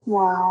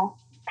Wow.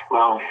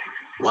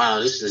 Wow,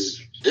 this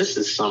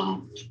is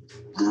some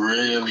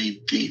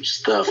really deep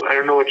stuff. I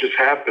don't know what just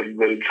happened,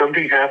 but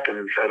something happened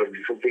inside of me.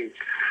 Something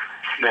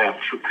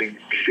snapped. Something.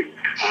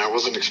 I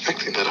wasn't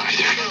expecting that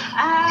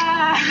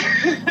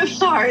either.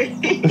 Sorry.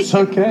 It's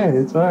okay.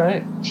 It's all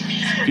right.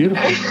 It's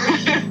beautiful.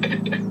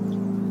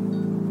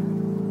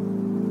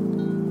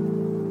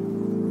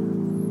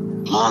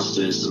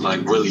 Monster is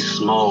like really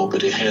small,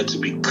 but it had to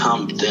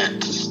become that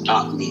to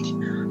stop me.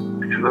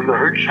 And then the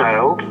hurt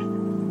child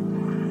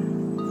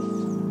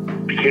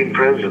became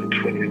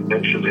present when you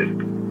mentioned it.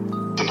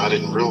 And I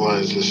didn't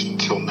realize this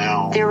until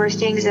now. There were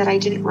things that I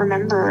didn't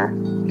remember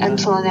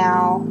until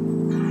now.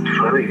 It's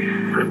funny. I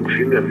haven't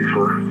seen that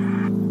before.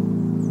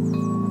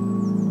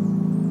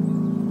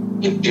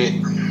 It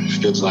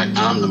feels like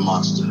I'm the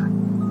monster.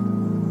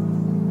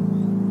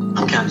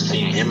 I'm kind of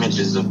seeing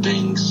images of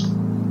things.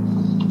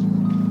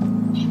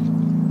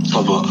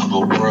 Of a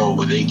world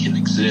where they can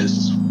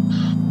exist.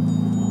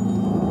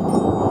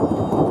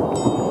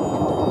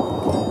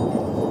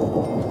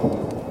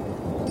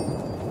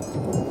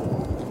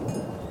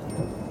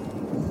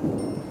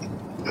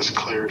 This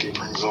clarity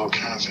brings all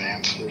kinds of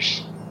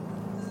answers.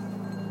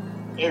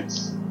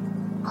 It's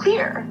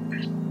clear.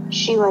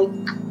 She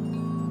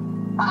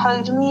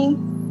hugged me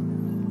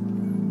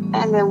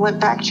and then went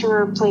back to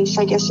her place,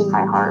 I guess, in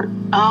my heart.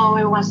 Oh,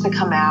 it wants to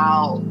come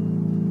out.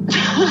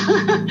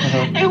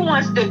 It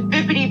wants to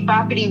bippity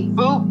boppity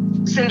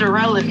boop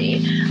Cinderella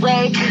me.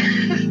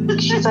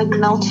 She's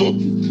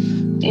melted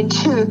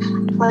into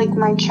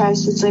my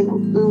chest. It's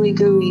ooey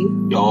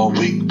gooey. All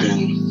week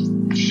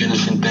been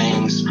finishing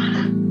things,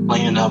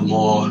 cleaning up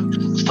more,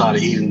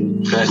 started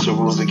eating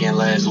vegetables again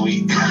last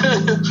week.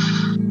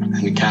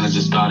 And it kind of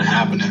just started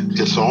happening.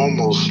 It's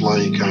almost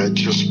like I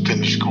just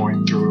finished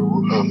going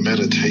through a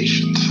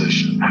meditation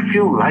session. I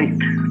feel light.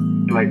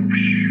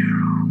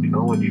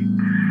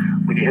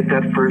 When you hit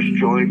that first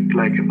joint,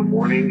 in the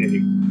morning,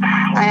 and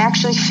I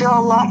actually feel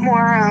a lot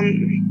more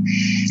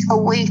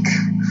awake.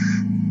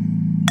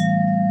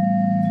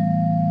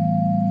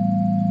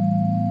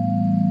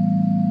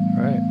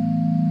 Right.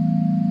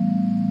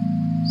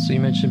 So you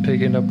mentioned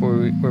picking up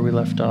where we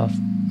left off.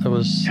 That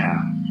was,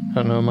 I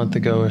don't know, a month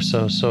ago or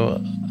so. So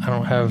I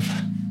don't have,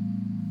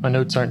 my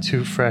notes aren't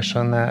too fresh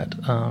on that.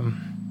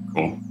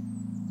 Cool.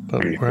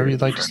 But wherever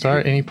you'd like to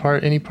start, any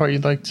part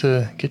you'd like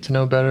to get to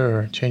know better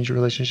or change your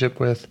relationship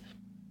with?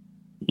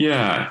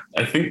 Yeah,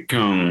 I think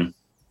one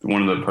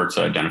of the parts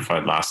I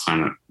identified last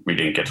time that we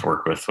didn't get to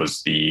work with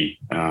was the,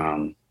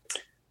 I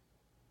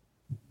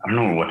don't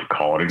know what to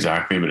call it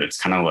exactly, but it's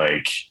kind of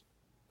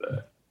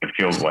it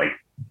feels like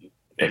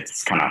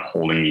it's kind of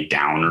holding me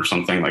down or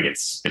something.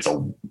 It's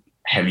a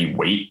heavy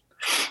weight.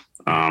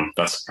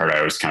 That's the part I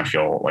always kind of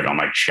feel on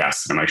my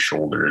chest and my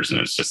shoulders. And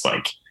it's just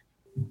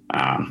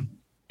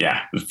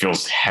it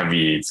feels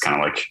heavy. It's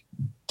kind of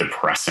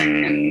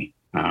depressing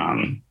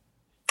and,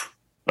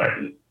 but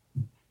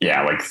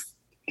yeah, I'm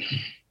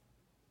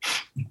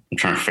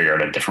trying to figure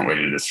out a different way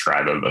to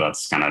describe it, but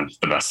that's kind of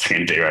the best I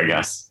can do, I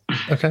guess.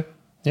 Okay.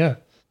 Yeah.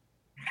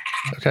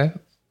 Okay.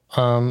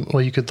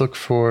 Well, you could look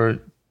for,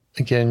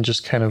 again,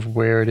 just kind of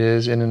where it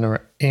is in or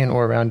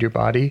around your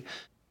body.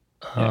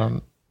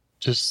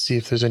 Just see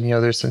if there's any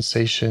other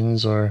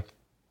sensations or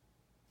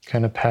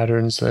kind of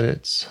patterns that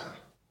it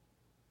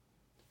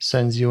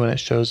sends you when it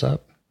shows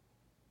up.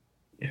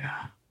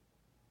 Yeah.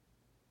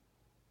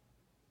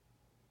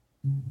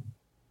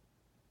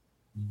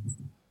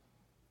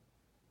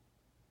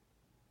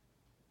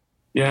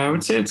 Yeah, I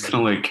would say it's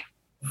kind of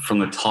from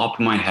the top of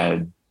my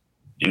head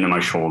into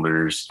my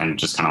shoulders and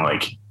just kind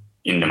of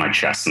into my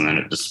chest, and then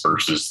it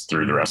disperses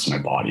through the rest of my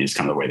body is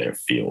kind of the way that it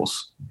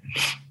feels.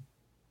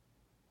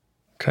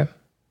 Okay.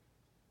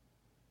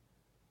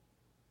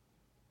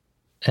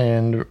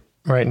 And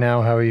right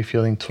now, how are you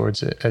feeling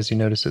towards it as you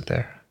notice it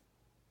there?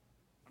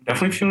 I'm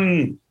definitely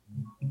feeling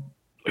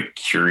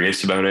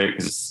curious about it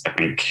because I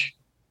think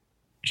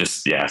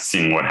just,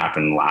 seeing what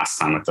happened last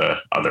time with the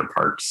other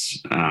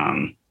parts,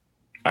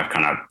 I've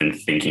kind of been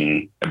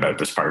thinking about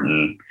this part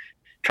and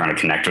trying to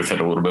connect with it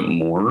a little bit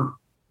more.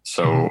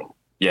 So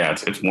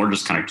it's more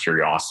just kind of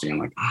curiosity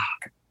and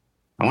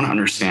I want to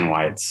understand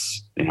why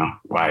it's,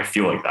 why I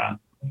feel like that.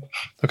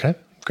 Okay,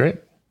 great.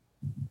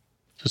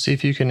 So see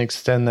if you can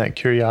extend that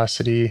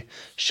curiosity,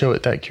 show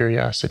it that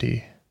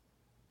curiosity.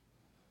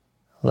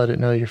 Let it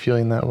know you're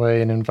feeling that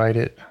way and invite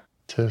it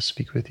to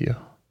speak with you.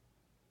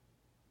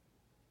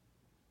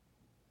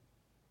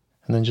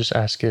 And then just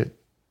ask it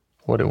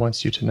what it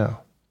wants you to know.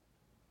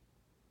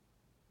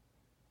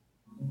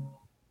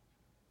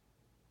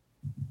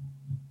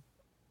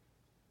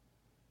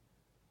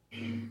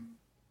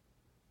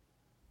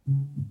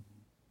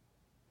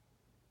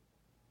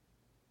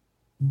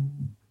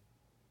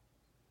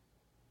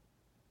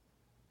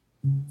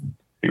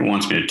 He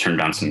wants me to turn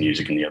down some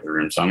music in the other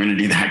room, so I'm going to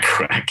do that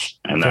quick.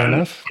 And Fair then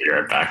enough. Be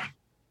right back.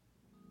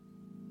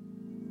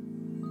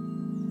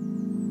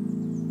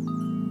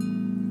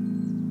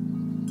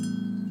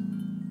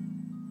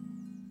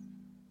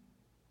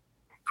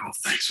 Cool,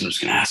 thanks. I'm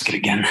just going to ask it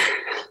again.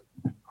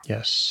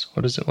 Yes.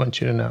 What does it want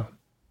you to know?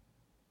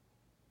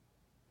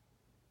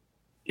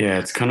 Yeah,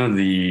 it's kind of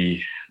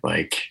the,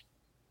 like,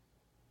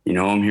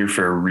 I'm here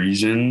for a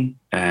reason,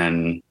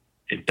 and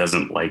it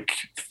doesn't like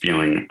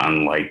feeling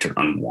unliked or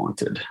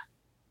unwanted,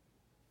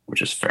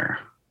 which is fair.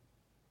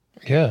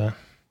 Yeah.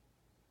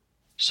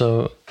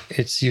 So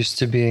it's used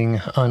to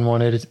being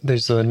unwanted.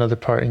 There's another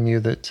part in you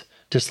that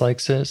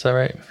dislikes it. Is that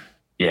right?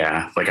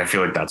 Yeah. Like, I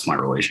feel like that's my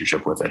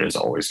relationship with it, is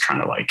always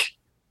trying to like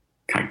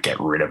kind of get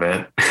rid of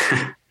it.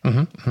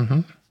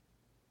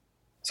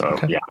 So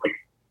okay. Yeah, like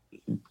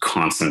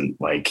constant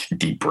like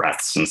deep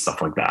breaths and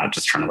stuff like that,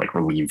 just trying to like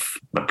relieve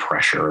the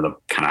pressure, the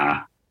kind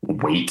of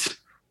weight.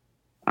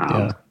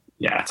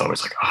 Yeah, it's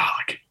always like,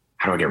 like,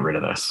 how do I get rid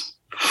of this?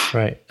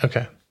 Right.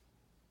 Okay.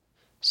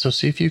 So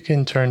see if you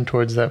can turn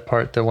towards that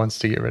part that wants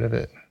to get rid of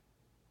it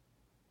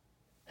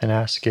and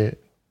ask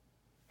it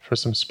for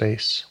some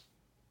space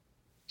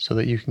so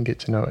that you can get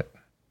to know it.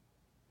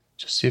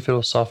 Just see if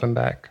it'll soften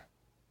back.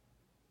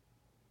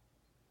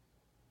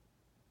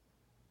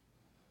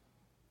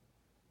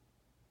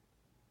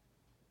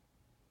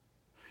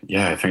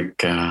 Yeah, I think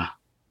that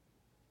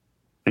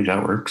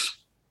works.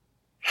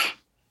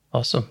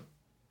 Awesome.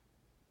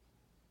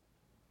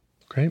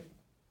 Great.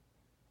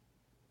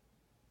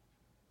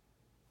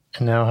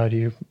 And now how do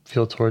you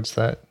feel towards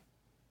that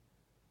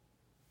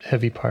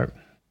heavy part?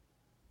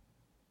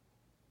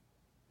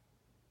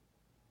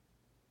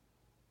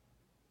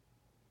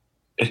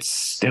 It's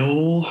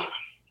still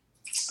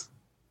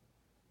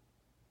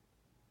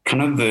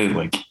kind of the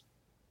like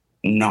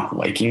not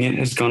liking it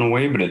has gone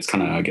away, but it's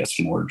kind of, I guess,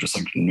 more just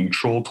like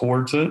neutral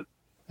towards it.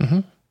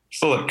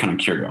 Still like kind of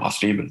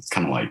curiosity, but it's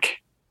kind of like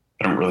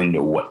I don't really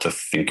know what to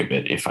think of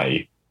it if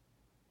I.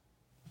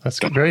 That's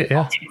great.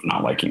 Yeah.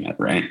 Not liking it,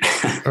 right?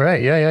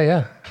 Right.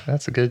 Yeah.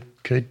 That's a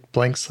good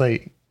blank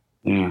slate.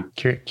 Yeah.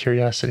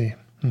 Curiosity.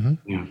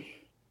 Yeah.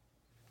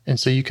 And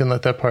so you can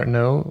let that part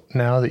know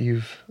now that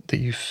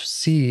you've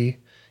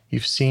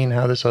seen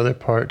how this other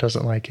part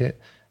doesn't like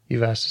it.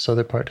 You've asked this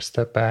other part to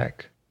step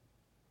back,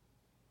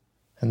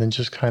 and then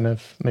just kind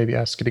of maybe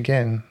ask it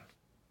again.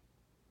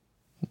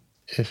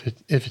 If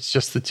it's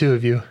just the two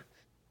of you,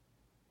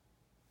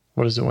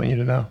 what does it want you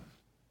to know?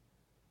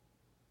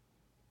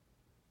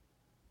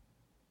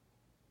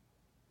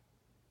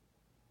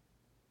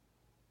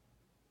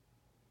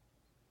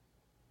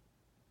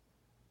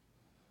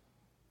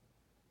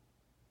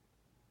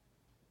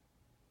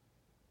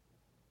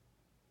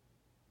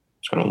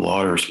 It's got a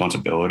lot of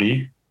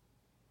responsibility.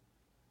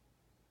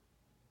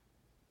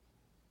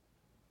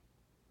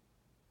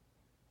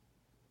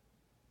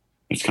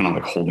 It's kind of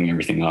like holding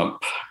everything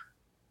up.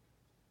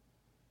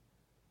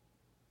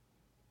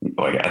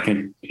 Like, I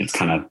think it's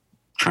kind of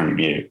trying to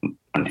be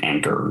an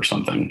anchor or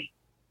something.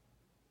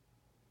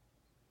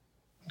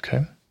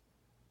 Okay.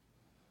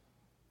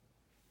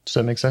 Does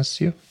that make sense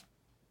to you?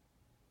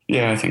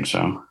 Yeah, I think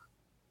so.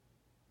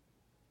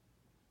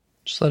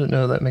 Just let it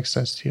know that makes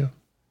sense to you.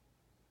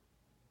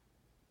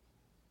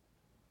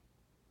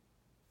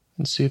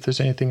 And see if there's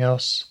anything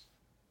else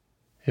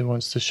it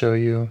wants to show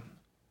you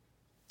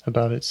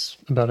about its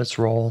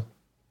role.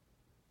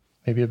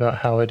 Maybe about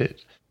how it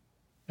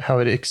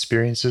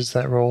experiences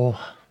that role,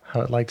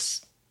 how it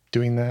likes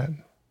doing that.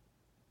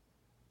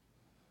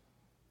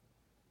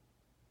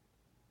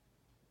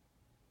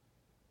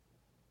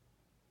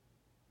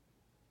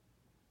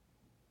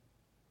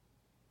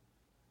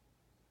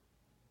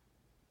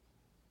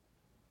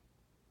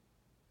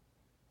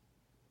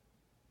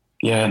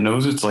 Yeah, it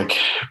knows it's like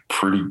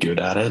pretty good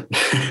at it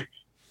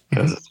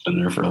because it's been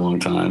there for a long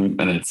time,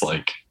 and it's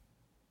like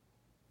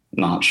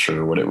not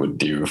sure what it would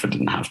do if it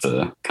didn't have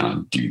to kind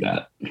of do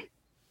that.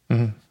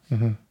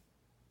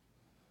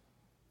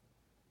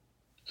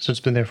 So it's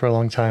been there for a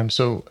long time.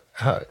 So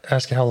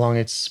ask how long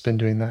it's been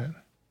doing that.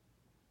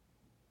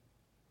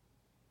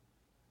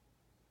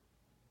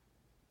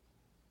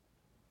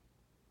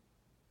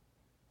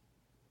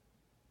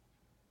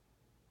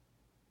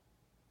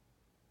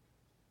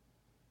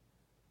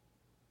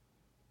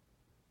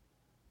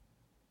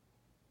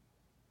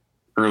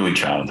 Early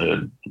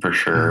childhood, for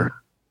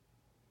sure.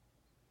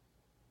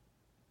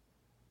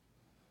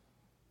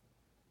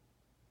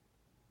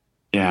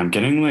 Yeah, I'm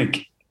getting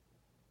like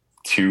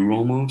 2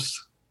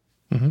 almost.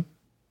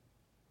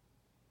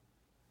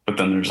 But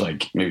then there's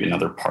like maybe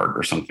another part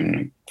or something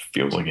that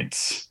feels like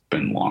it's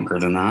been longer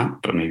than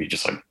that, but maybe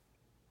just like,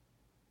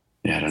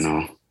 I don't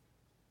know.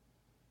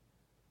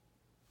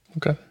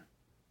 Okay.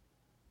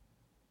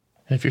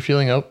 And if you're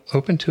feeling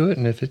open to it,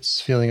 and if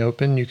it's feeling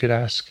open, you could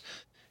ask,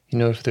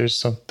 if there's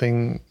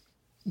something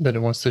that it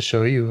wants to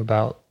show you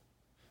about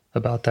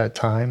that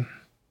time.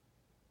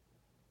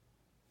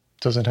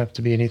 It doesn't have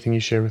to be anything you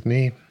share with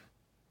me.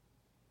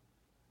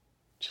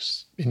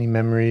 Just any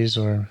memories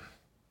or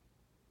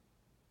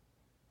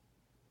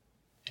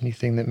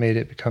anything that made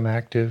it become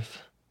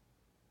active.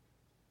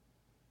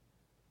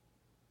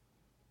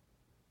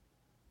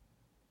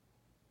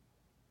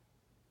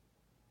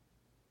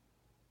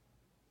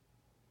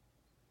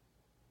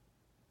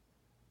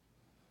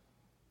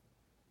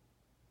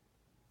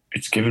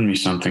 It's given me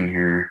something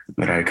here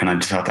that I kind of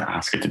just have to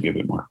ask it to be a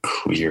bit more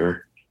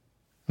clear.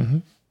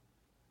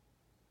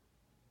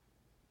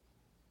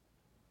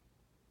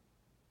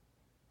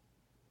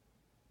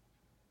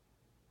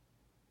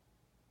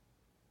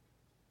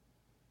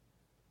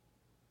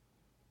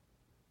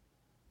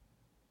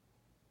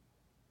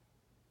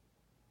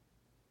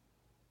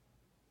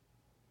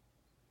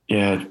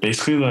 Yeah, it's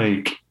basically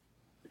like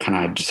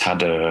kind of just had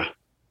to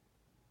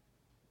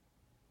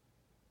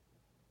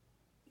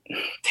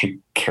take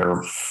care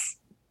of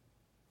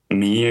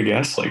me, I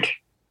guess. Like,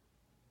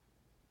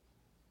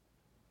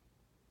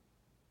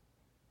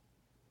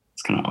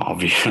 it's kind of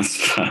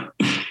obvious, but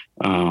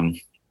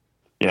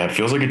yeah, it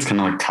feels like it's kind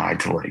of like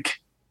tied to like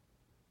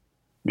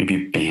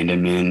maybe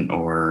abandonment,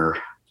 or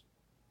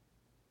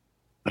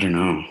I don't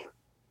know.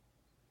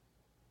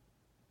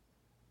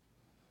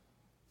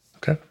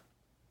 Okay.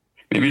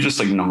 Maybe just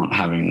like not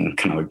having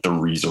kind of like the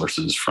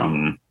resources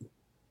from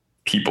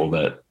people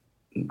that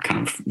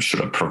kind of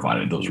should have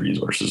provided those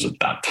resources at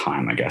that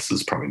time, I guess,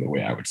 is probably the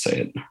way I would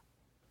say it.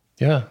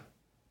 Yeah.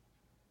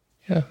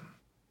 Yeah.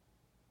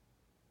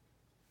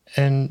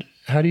 And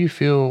how do you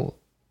feel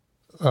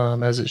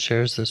as it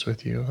shares this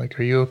with you? Like,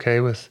 are you okay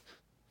with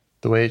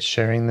the way it's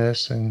sharing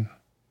this and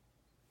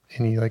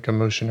any like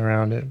emotion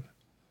around it?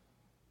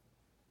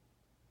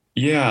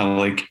 Yeah,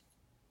 like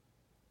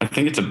I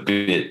think it's a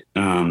bit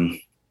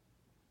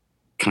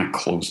kind of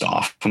closed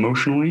off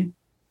emotionally.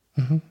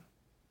 Mm-hmm.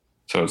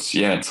 So it's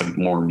like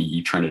more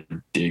me trying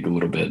to dig a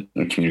little bit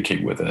and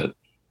communicate with it.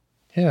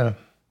 Yeah.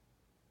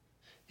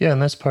 Yeah,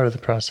 and that's part of the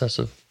process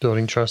of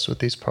building trust with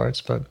these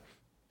parts, but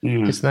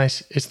it's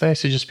nice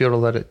to just be able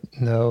to let it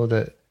know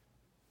that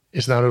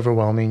it's not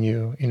overwhelming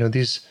you. You know,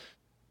 these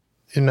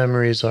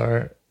memories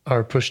are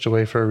pushed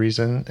away for a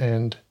reason,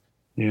 and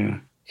you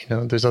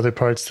know, there's other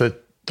parts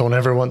that don't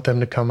ever want them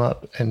to come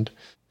up, and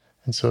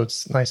so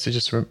it's nice to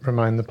just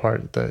remind the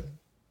part that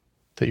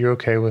you're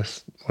okay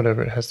with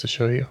whatever it has to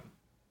show you.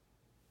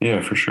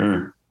 Yeah, for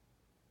sure.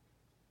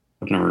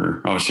 I've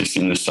never obviously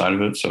seen this side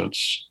of it, so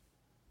it's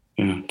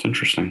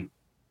interesting.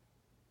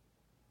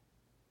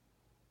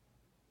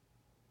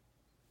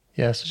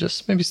 Yeah, so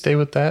just maybe stay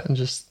with that and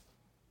just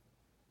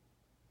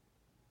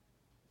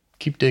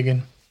keep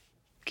digging,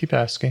 keep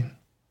asking.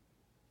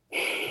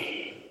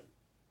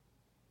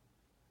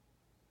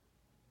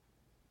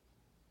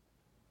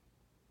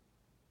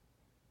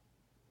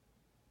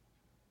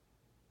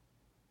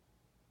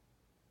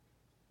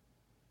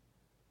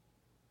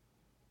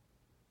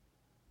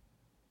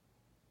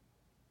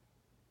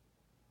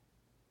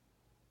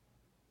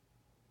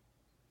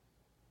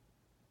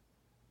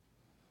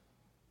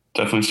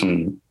 Definitely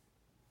some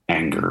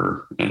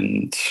anger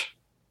and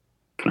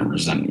kind of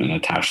resentment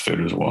attached to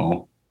it as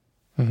well.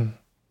 Mm-hmm.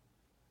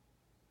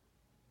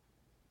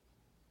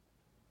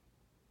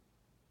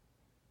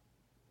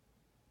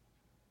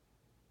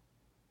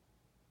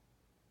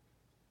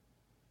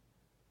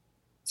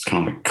 It's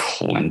kind of like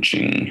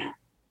clenching.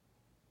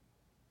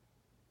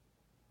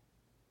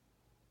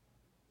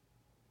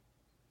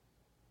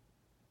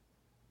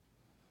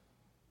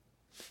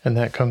 And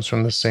that comes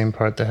from the same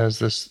part that has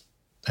this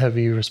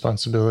heavy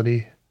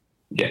responsibility.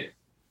 Yeah.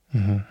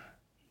 Mm-hmm.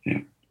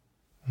 Yeah.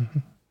 Mm-hmm.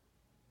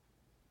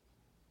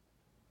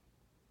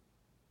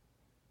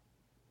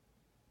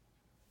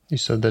 You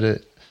said that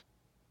it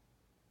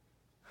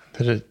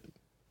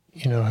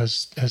you know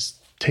has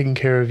taken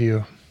care of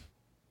you,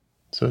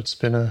 so it's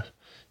been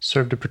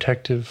served a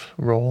protective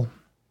role.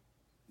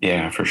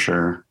 Yeah, for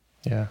sure.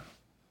 Yeah.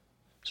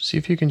 So see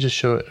if you can just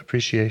show it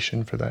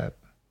appreciation for that,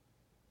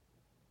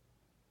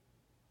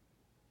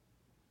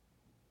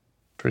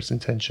 for its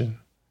intention.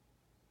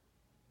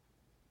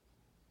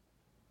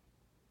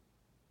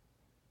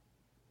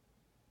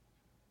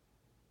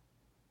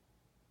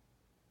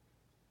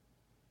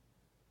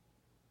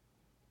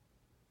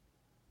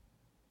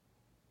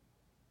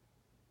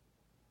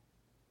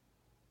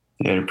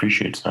 Yeah, it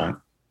appreciates that.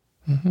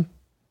 Mm-hmm.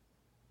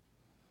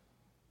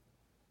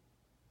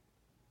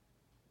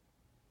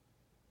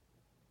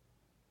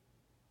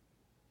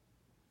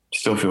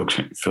 Still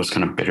feels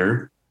kind of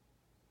bitter.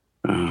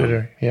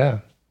 Bitter,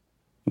 yeah.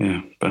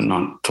 Yeah, but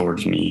not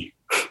towards me.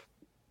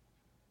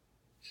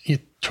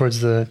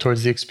 Towards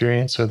the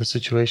experience or the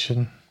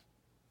situation.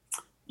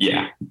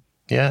 Yeah.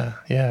 Yeah,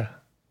 yeah.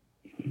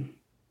 Yeah,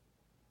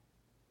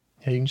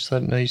 you can just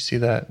let it know you see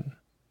that.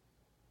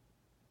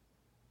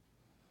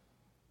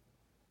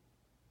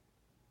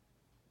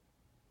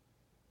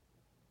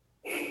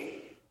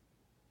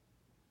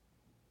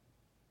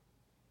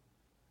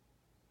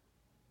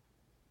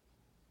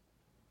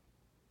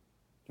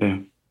 Yeah.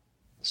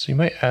 So you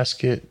might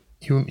ask it,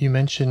 you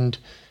mentioned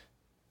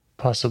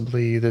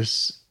possibly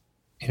this,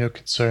 you know,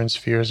 concerns,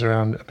 fears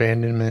around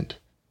abandonment.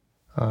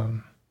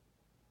 You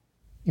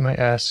might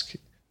ask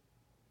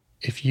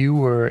if you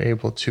were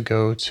able to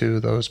go to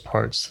those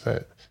parts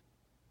that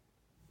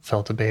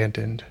felt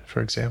abandoned,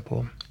 for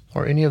example,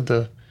 or any of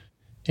the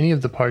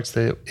parts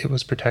that it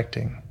was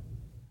protecting.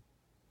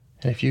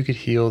 And if you could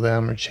heal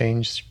them or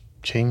change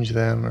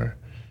them or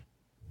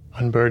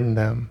unburden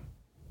them,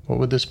 what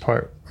would this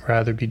part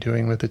rather be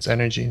doing with its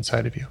energy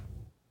inside of you?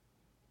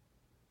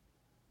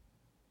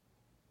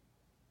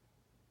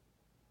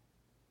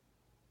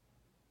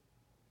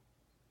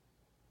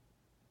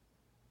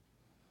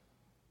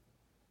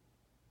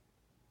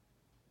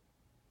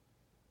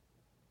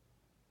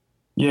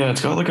 Yeah,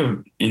 it's got like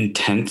a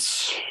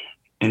intense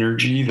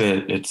energy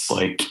that it's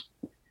like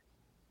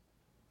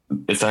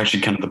it's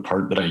actually kind of the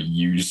part that I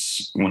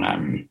use when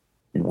I'm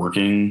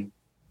working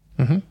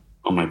on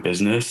my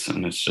business.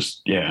 And it's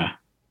just,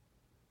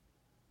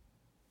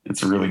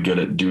 it's really good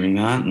at doing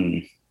that.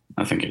 And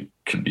I think it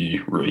could be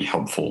really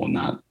helpful in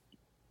that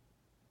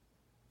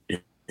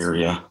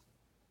area.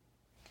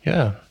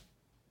 Yeah.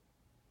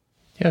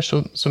 Yeah.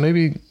 So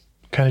maybe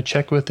kind of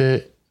check with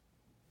it,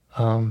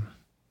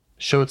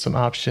 show it some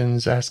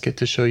options, ask it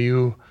to show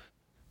you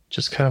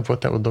just kind of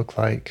what that would look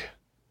like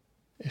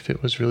if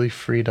it was really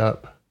freed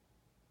up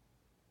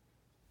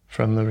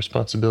from the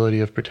responsibility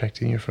of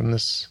protecting you from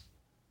this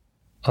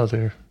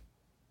other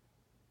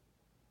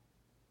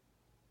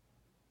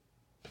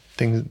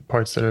things,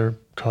 parts that are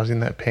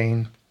causing that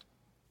pain.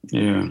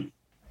 Yeah.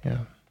 Yeah.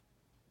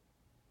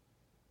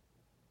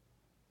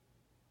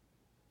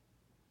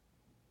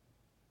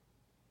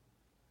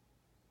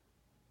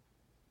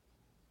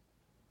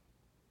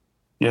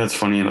 Yeah, it's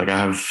funny. Like I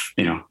have,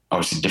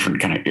 obviously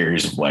different kind of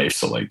areas of life.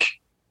 So like,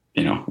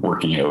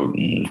 working out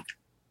and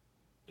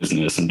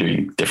business and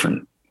doing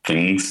different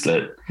things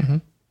that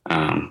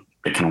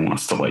it kind of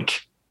wants to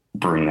like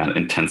bring that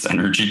intense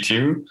energy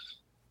to.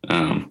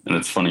 And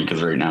it's funny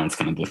because right now it's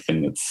kind of the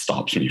thing that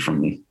stops me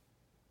from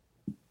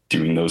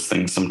doing those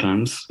things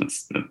sometimes.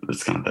 It's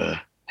kind of the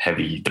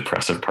heavy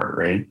depressive part,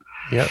 right?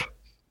 Yep.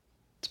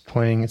 It's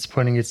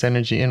pointing its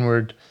energy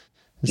inward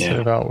instead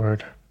of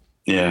outward.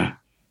 Yeah.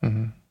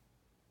 Mm-hmm.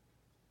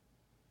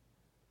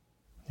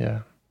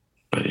 Yeah.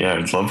 But yeah,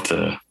 I'd love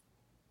to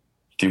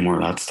do more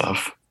of that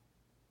stuff.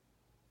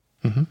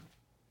 Mm-hmm. You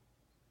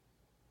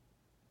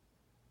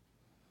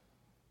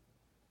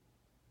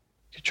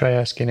could try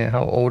asking it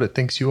how old it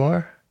thinks you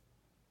are.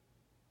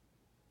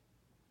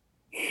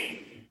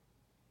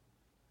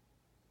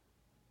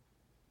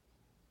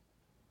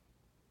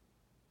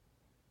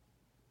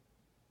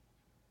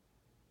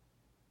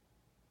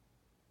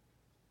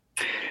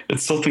 It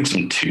still thinks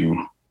I'm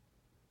 2.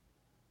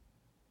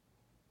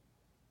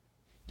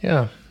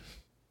 Yeah.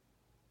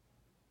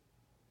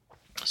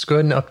 Let's go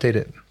ahead and update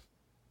it.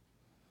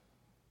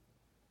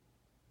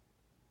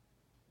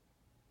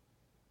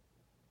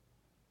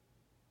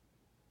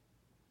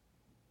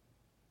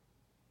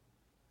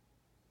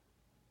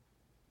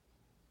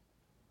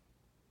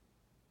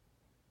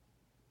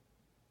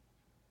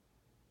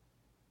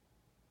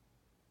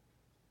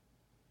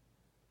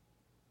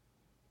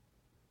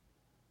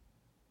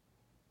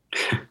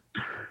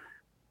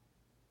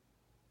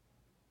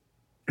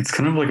 It's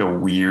kind of like a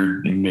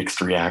weird mixed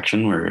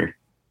reaction where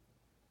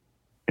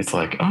it's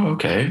like, oh,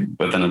 okay.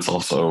 But then it's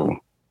also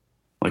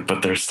like,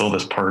 but there's still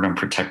this part I'm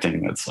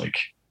protecting that's like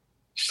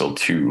still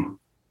 2.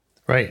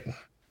 Right.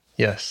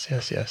 Yes.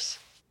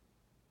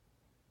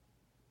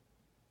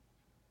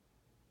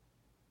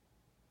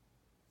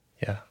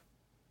 Yeah.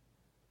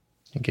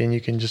 Again, you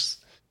can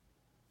just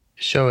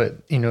show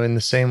it, in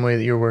the same way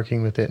that you're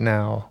working with it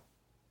now,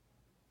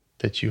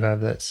 that you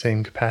have that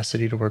same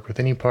capacity to work with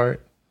any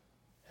part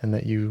and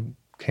that you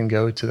can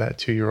go to that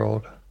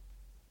 2-year-old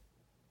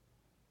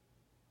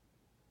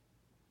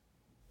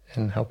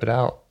and help it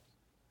out.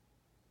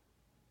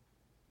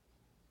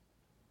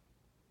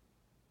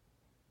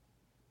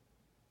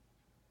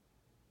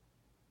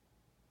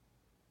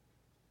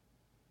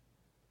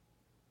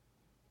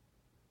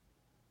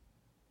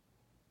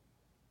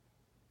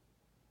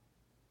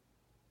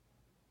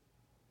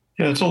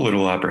 Yeah, it's a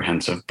little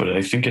apprehensive, but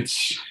I think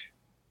it's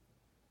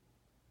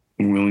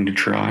willing to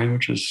try,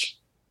 which is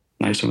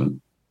nice of it.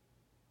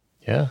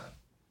 Yeah.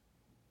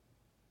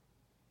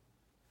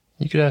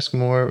 You could ask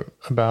more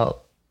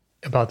about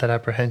that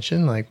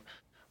apprehension, like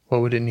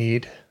what would it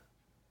need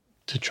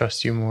to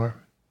trust you more?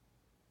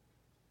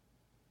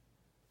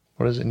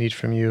 What does it need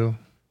from you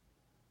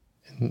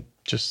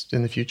just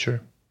in the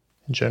future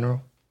in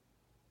general?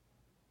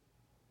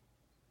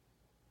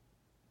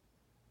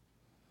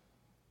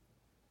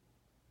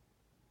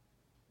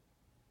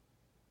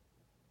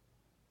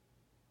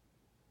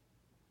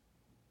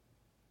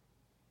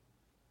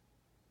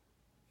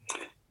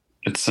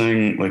 It's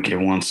saying like it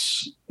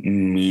wants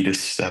me to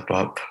step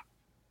up.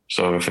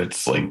 So if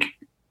it's like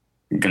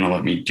going to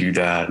let me do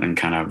that and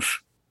kind of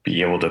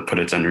be able to put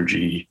its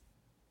energy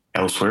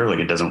elsewhere, like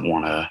it doesn't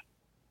want to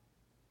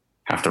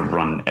have to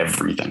run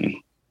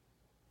everything.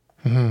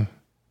 Mm-hmm.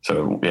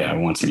 So yeah, it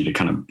wants me to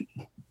kind of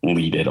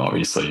lead it,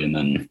 obviously. And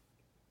then,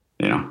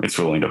 it's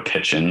willing to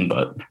pitch in,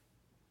 but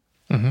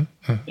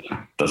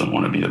doesn't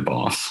want to be the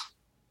boss.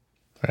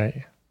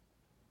 Right.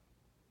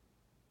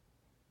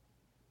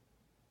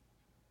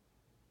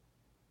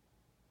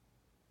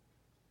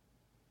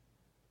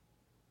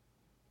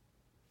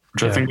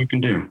 Which I think we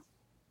can do.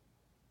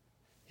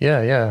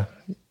 Yeah.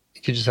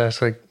 You could just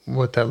ask like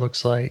what that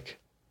looks like.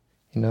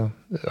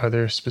 Are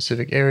there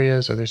specific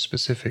areas? Are there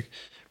specific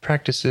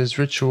practices,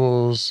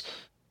 rituals,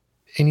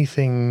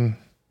 anything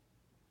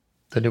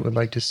that it would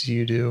like to see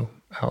you do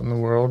out in the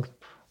world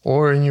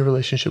or in your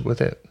relationship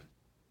with it?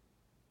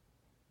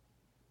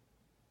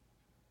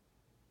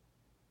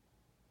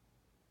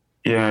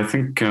 Yeah, I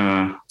think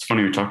it's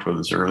funny we talked about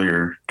this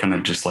earlier, kind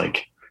of just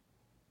like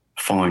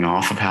falling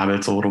off of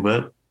habits a little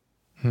bit.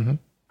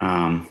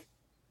 Mm-hmm.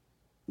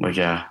 like,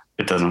 yeah,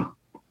 it doesn't,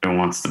 it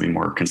wants to be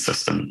more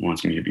consistent. It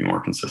wants me to be more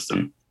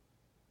consistent.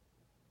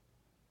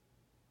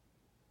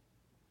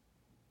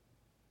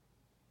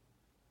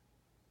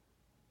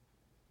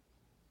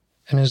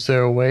 And is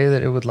there a way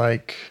that it would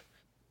like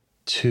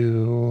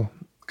to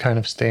kind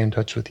of stay in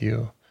touch with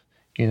you,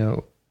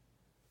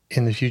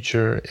 in the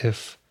future,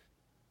 if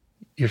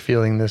you're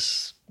feeling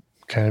this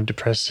kind of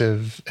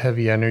depressive,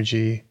 heavy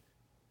energy,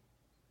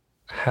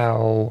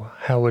 how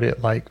would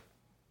it like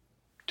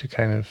to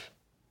kind of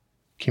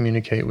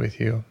communicate with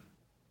you?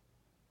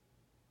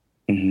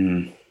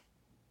 Mm-hmm.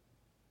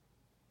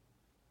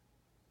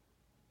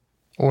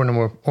 Or in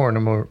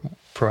a more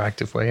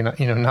proactive way,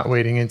 not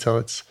waiting until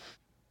it's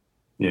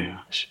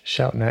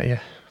shouting at you.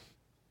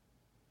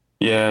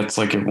 Yeah, it's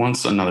like it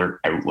wants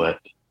another outlet.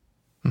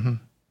 Mm-hmm.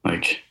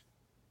 Like,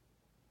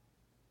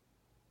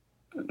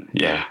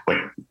 yeah, like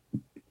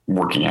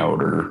working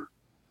out or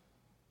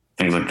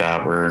things like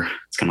that, where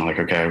it's kind of like,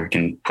 okay, we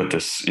can put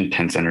this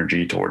intense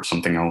energy towards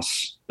something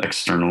else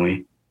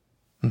externally.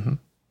 Mm-hmm.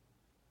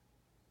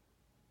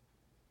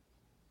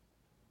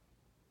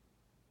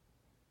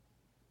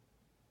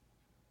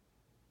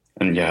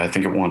 And yeah, I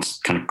think it wants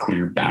kind of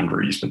clear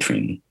boundaries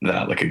between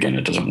that. Like, again,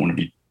 it doesn't want to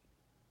be,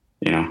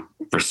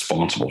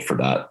 responsible for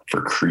that,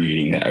 for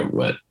creating the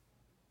outlet,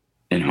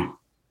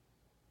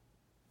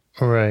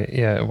 Right.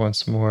 Yeah. It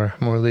wants more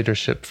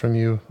leadership from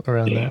you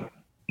around that.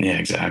 Yeah,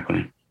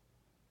 exactly.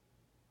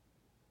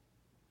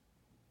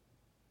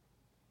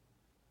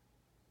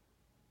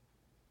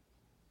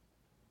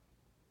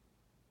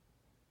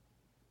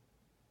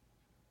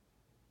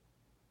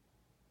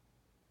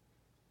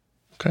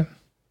 Okay.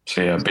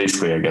 So yeah,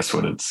 basically, I guess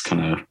what it's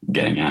kind of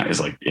getting at is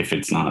like, if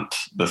it's not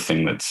the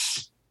thing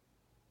that's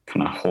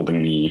kind of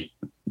holding me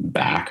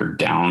back or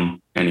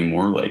down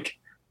anymore, like,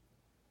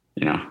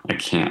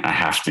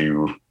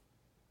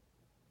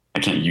 I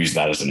can't use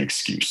that as an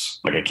excuse.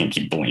 Like, I can't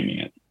keep blaming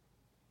it.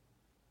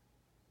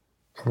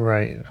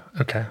 Right.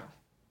 Okay.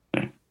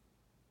 Yeah.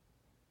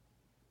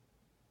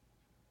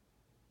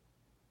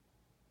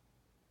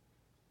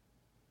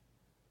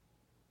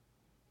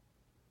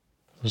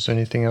 Was there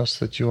anything else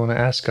that you want to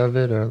ask of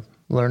it or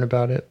learn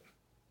about it?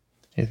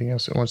 Anything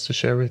else it wants to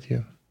share with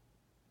you?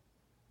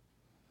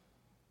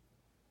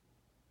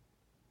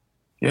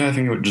 Yeah, I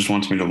think it just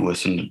wants me to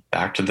listen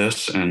back to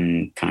this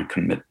and kind of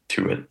commit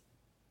to it.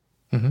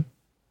 Mm-hmm.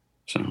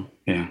 So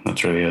yeah,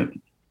 that's really it.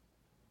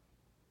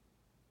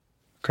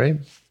 Great.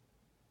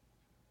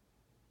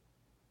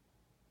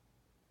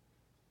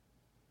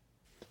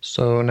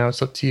 So now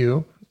it's up to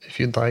you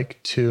if you'd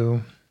like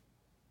to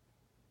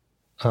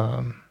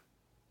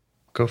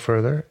go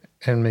further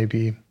and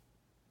maybe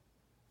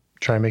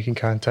try making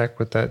contact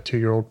with that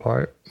 2-year-old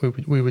part.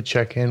 We would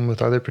check in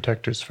with other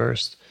protectors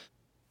first.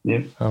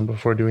 Yeah.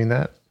 Before doing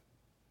that,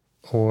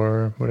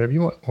 or whatever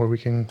you want, or we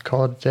can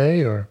call it a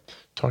day or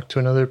talk to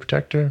another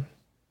protector.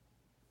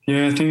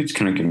 Yeah, I think it's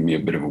kind of giving me a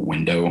bit of a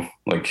window,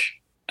 like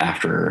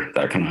after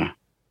that kind of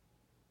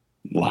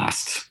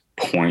last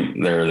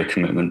point there, the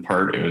commitment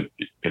part, it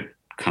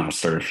kind of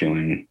started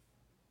feeling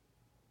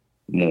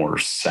more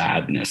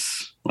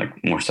sadness, like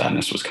more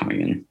sadness was coming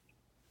in,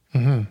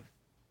 Mm-hmm.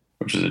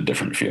 which is a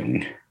different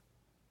feeling.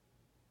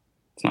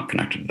 It's not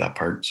connected to that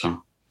part.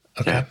 So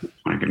Okay. yeah,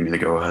 want to give me the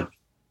go ahead.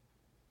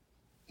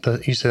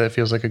 You say that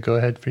feels like a go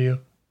ahead for you?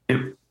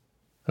 Yep.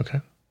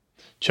 Okay.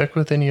 Check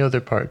with any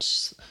other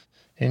parts,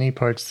 any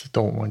parts that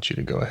don't want you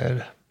to go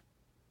ahead.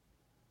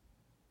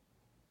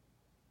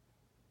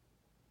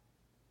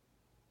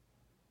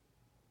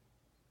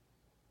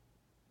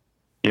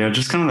 Yeah,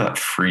 just kind of that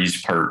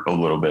freeze part a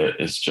little bit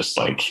is just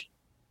like,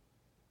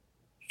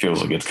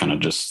 feels like it's kind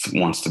of just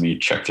wants to be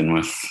checked in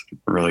with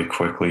really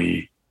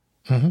quickly.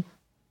 Mm-hmm.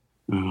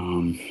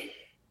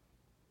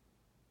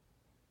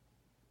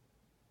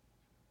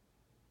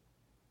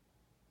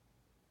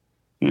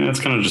 Yeah,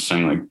 it's kind of just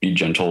saying like, be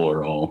gentle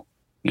or I'll,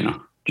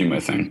 do my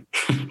thing.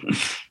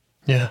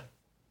 Yeah.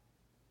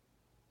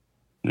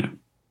 Yeah.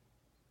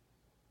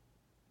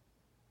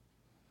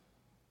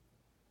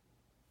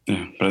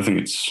 Yeah, but I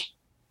think it's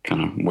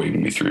kind of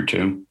waving me through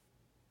too.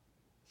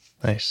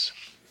 Nice.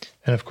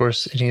 And of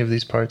course, any of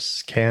these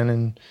parts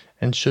can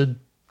and should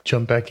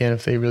jump back in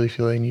if they really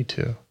feel they need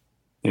to.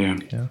 Yeah.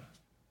 Yeah.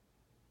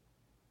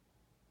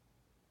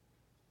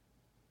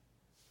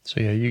 So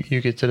yeah,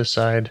 you get to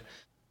decide,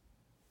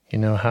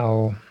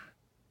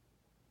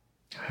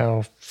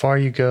 how far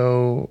you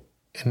go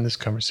in this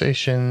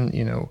conversation,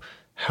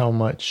 how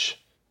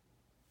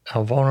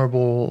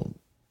vulnerable,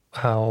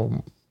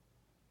 how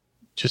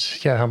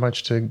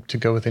much to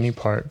go with any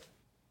part,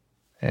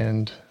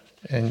 and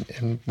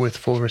with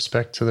full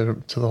respect to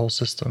the whole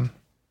system.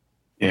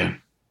 Yeah.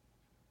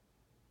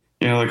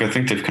 Yeah, like I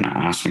think they've kind of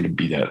asked me to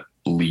be that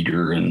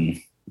leader,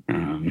 and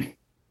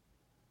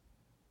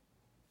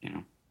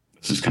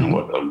this is kind of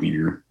what a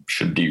leader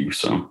should do.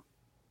 So.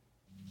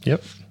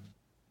 Yep.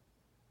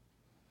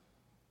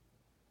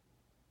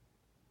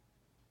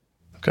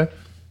 Okay.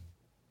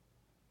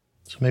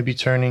 So maybe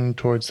turning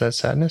towards that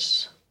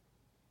sadness,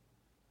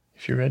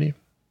 if you're ready.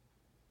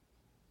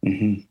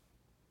 Mm-hmm.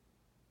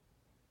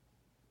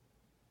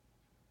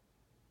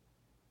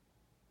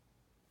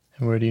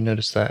 And where do you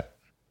notice that?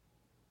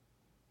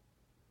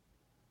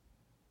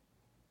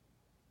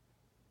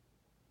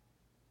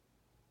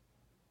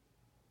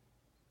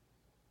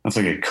 That's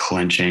like a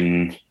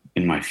clenching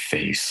in my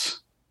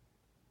face.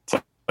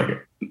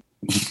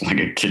 It's like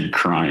a kid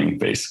crying,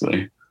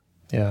 basically.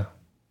 Yeah.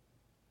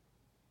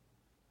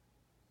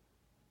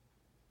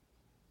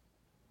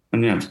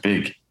 And yeah, it's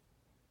big.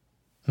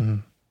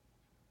 Mm-hmm.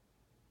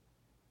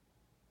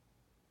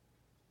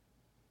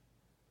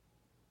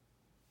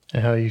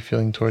 And how are you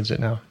feeling towards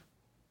it now?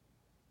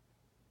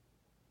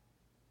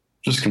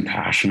 Just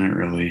compassionate,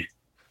 really.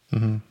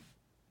 Mm-hmm.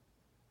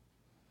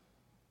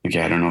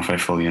 I don't know if I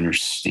fully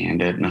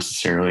understand it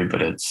necessarily,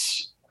 but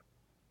it's,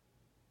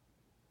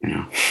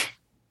 it's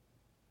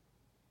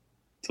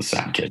a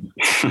sad kid.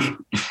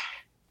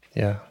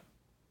 Yeah.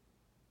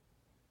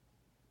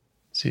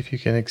 See if you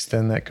can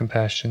extend that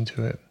compassion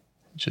to it.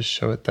 Just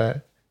show it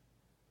that.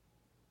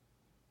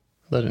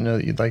 Let it know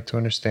that you'd like to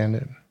understand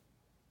it.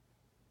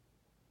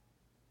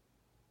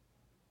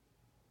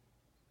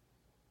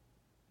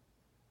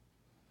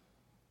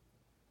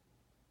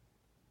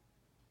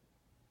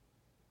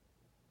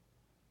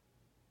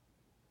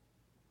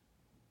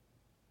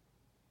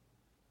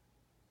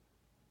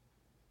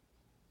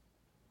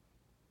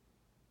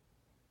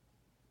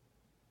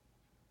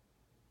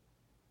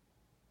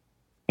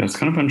 It's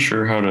kind of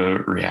unsure how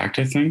to react,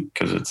 I think,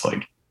 because it's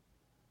like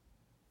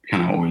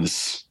kind of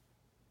always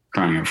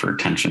crying out for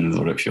attention is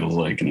what it feels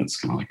like. And it's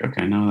kind of like,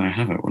 okay, now that I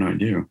have it, what do I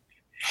do?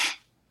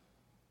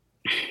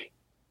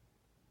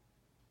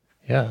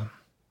 Yeah.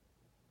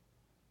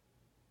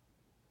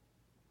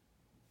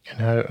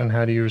 And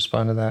how do you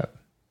respond to that?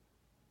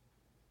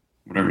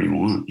 Whatever you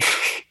want.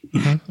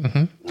 Mm-hmm,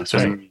 mm-hmm. That's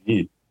right. You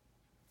need.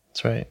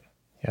 That's right.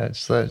 Yeah,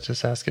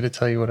 just ask it to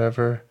tell you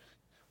whatever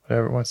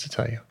it wants to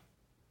tell you.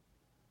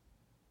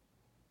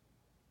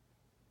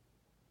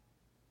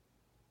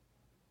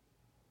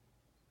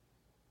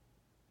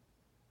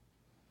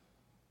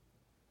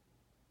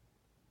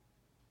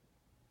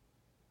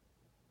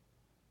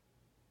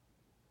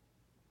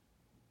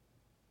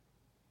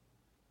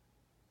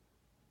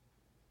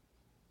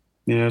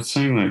 Yeah, it's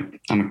saying like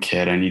I'm a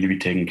kid. I need to be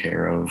taken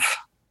care of.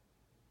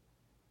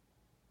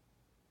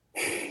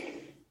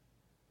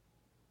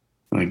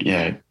 Like,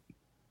 yeah,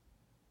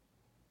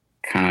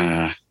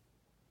 kind of.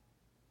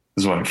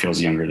 This is why it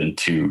feels younger than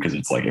 2, because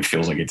it's like it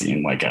feels like it's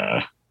in like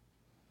a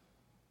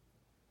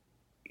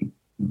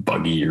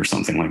buggy or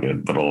something, like a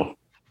little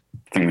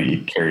thing that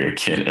you carry a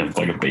kid as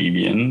like a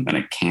baby in, and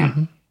it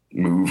can't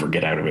move or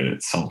get out of it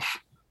itself.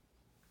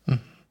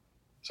 Mm-hmm.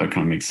 So it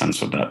kind of makes sense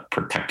with that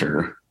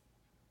protector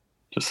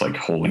just like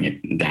holding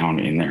it down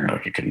in there,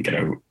 like it couldn't get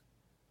out.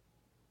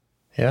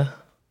 Yeah.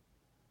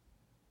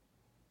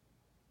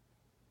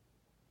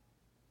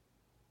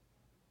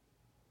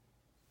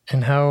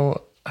 And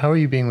how are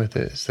you being with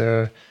it? Is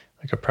there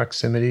like a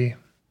proximity?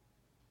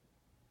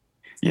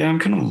 Yeah, I'm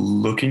kind of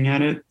looking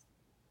at it.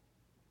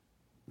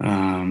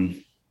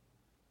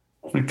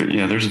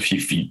 There's a few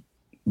feet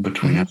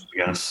between us,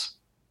 I guess.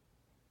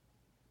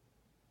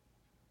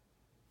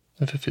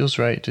 If it feels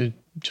right, to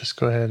just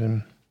go ahead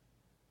and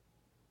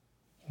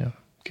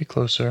get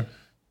closer.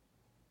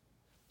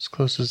 As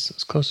close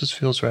as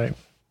feels right.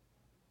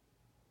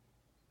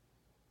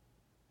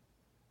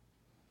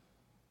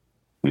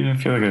 Yeah, I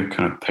feel like I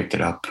kind of picked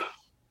it up.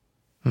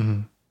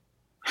 Mm-hmm.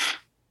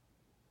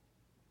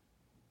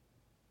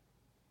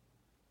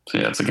 So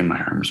yeah, it's like in my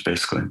arms,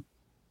 basically.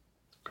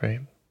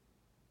 Great.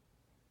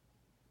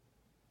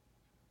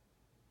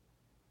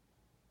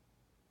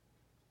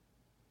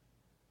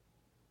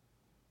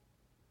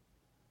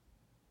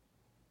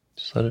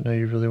 Just let it know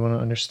you really want to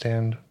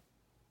understand.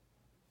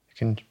 It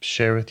can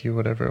share with you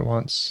whatever it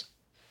wants.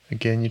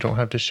 Again, you don't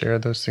have to share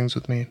those things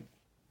with me.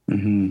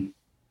 Mm-hmm.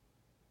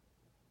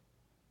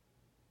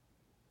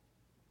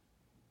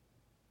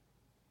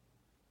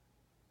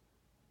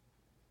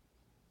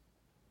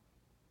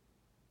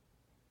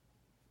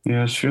 Yeah,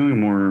 I was feeling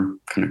more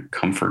kind of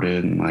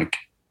comforted and like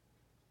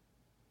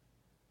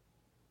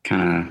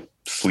kind of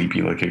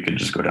sleepy, like I could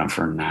just go down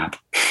for a nap.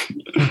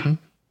 Mm-hmm.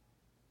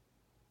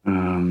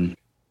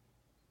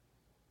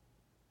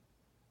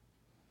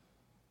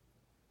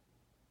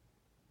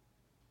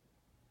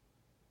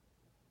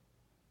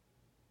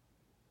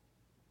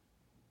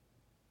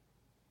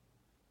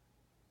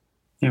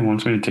 Yeah, it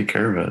wants me to take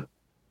care of it.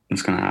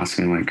 It's kind of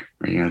asking like,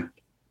 are you going to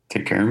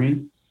take care of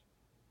me?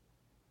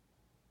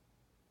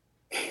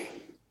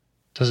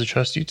 Does it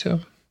trust you to?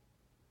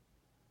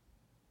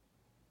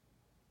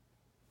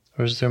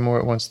 Or is there more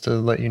it wants to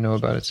let you know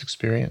about its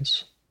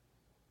experience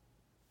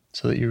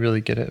so that you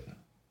really get it?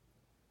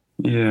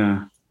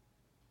 Yeah.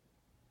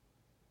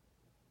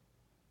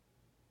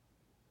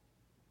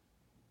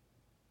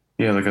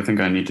 Yeah, like I think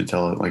I need to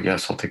tell it, like,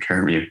 yes, I'll take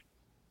care of you.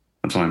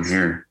 That's why I'm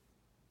here.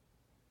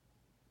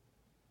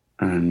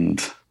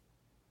 And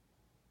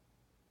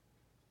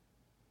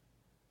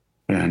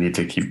yeah, I need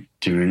to keep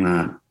doing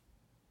that.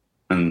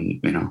 And,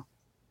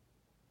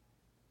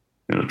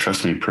 it'll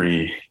trust me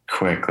pretty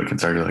quick. Like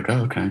it's already like,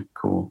 oh, okay,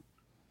 cool.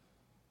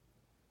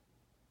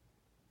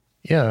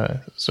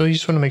 Yeah. So you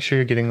just want to make sure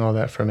you're getting all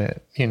that from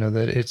it.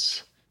 That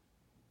it's.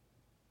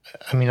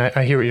 I mean,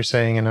 I hear what you're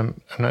saying, and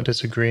I'm not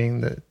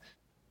disagreeing that.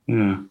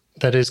 Yeah.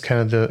 That is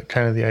kind of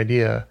the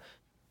idea,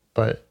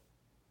 but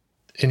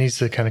it needs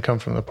to kind of come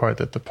from the part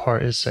that the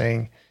part is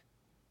saying,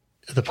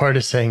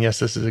 yes,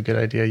 this is a good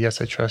idea.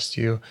 Yes, I trust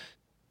you.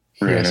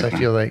 Right, Yes, okay.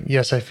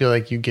 I feel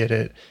like you get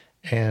it.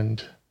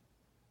 And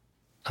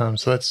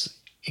so that's,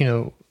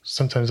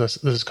 sometimes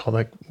this is called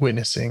like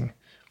witnessing,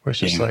 where it's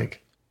just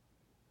like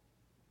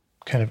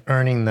kind of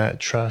earning that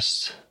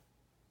trust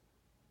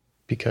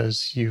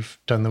because you've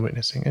done the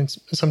witnessing. And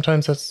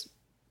sometimes that's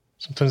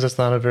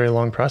not a very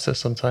long process.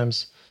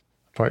 Sometimes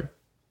the part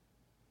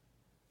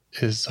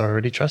is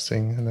already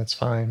trusting, and that's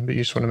fine. But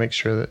you just want to make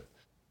sure that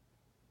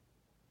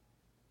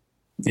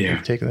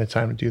you've taken the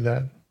time to do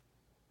that.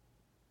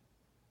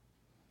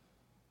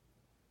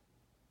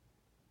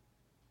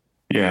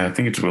 Yeah, I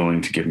think it's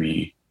willing to give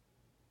me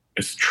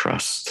its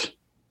trust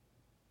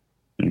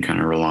and kind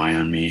of rely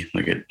on me.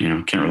 Like it,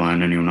 can't rely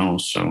on anyone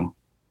else. So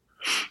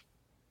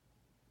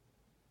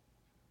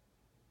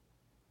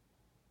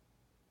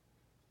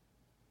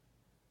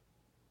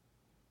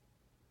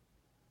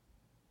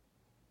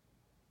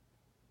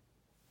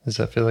Does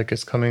that feel like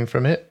it's coming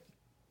from it?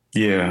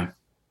 yeah,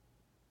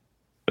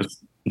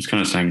 it's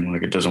kind of saying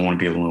like it doesn't want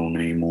to be alone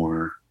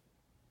anymore.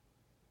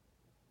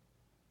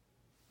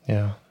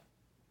 Yeah.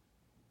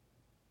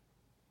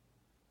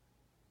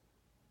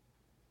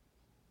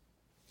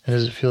 And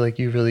does it feel like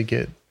you really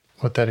get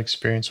what that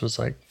experience was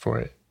like for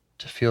it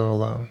to feel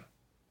alone?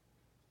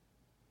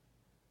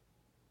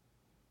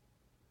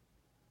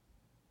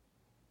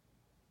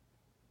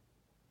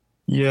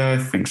 Yeah, I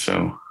think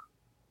so.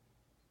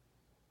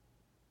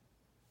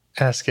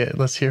 Ask it.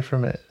 Let's hear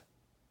from it.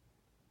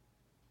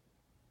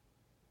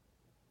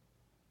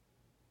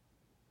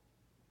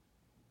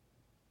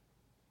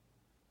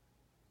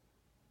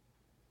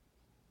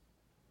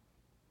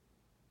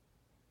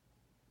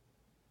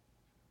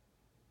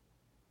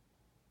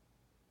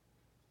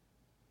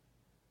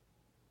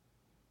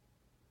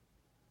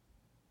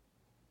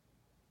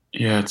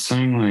 Yeah, it's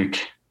saying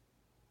like,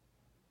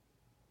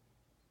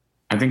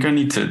 I think I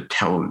need to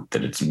tell it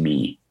that it's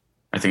me.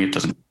 I think it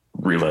doesn't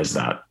realize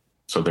that.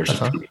 So there's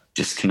a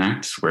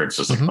disconnect where it's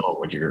just like, oh,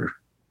 well, you're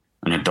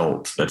an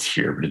adult that's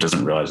here, but it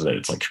doesn't realize that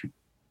it's like,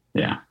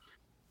 yeah.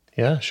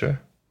 Yeah,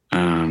 sure.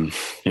 Yeah,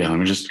 let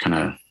me just kind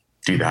of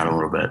do that a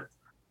little bit.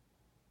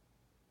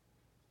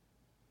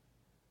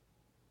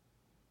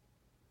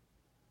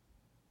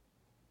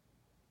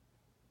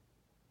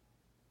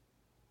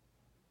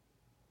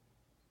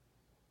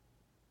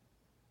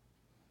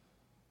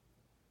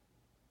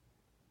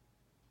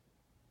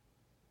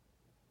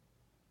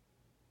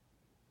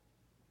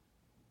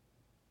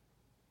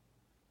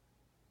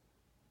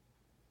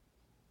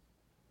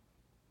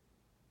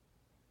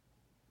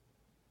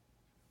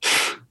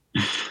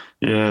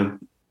 Yeah,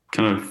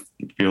 kind of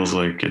feels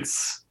like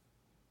it's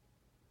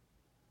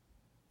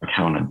like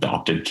how an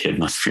adopted kid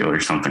must feel or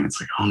something. It's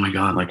like, oh my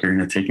God, like you're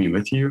going to take me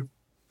with you?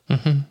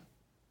 Mm-hmm.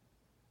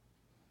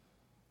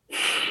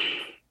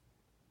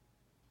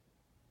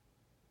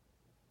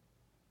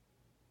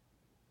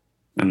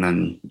 And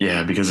then,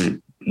 yeah, because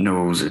it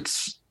knows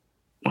it's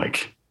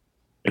like,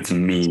 it's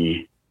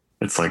me.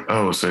 It's like,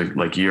 oh, so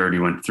like you already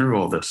went through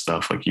all this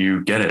stuff. Like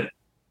you get it.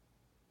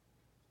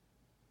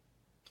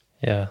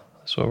 Yeah,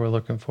 that's what we're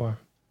looking for.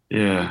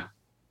 Yeah.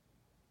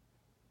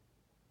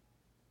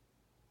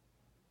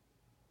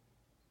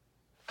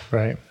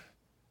 Right.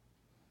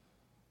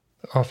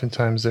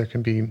 Oftentimes there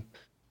can be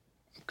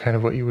kind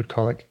of what you would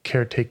call like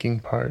caretaking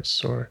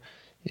parts, or,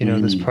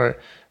 this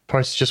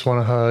parts just want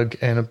a hug,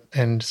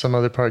 and some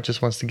other part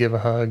just wants to give a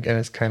hug, and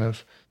it's kind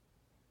of,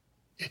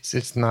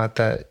 it's not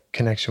that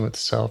connection with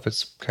self.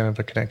 It's kind of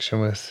a connection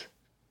with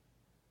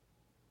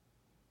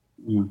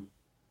No,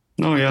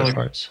 yeah, like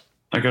parts.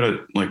 I got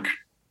it like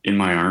in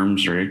my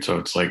arms, right? So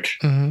it's like,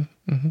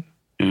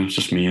 it's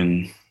just me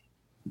and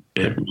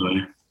it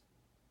really.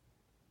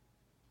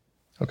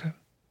 Okay.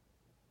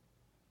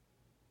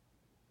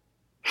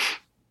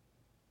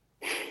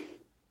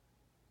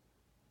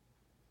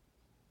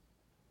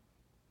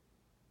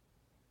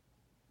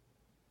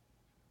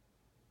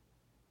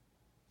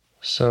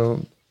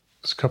 So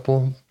there's a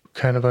couple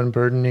kind of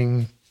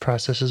unburdening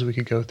processes we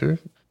could go through.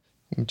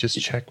 You just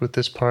check with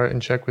this part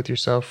and check with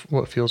yourself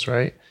what feels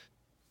right.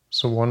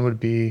 So one would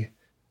be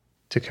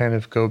to kind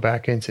of go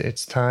back into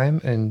its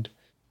time and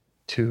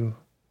to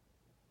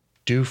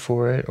do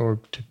for it, or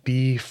to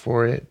be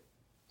for it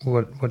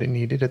what it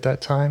needed at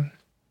that time.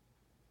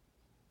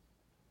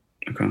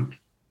 Okay.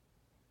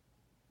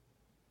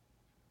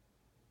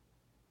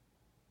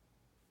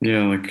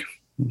 Yeah, like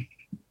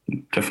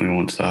definitely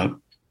wants that.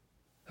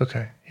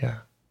 Okay, yeah.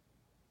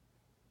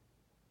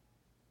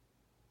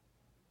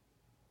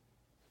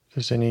 If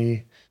there's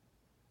anybody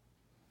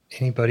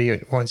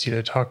it wants you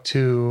to talk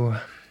to,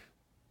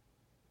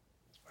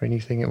 or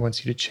anything it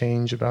wants you to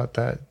change about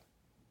that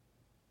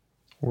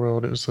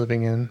world it was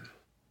living in.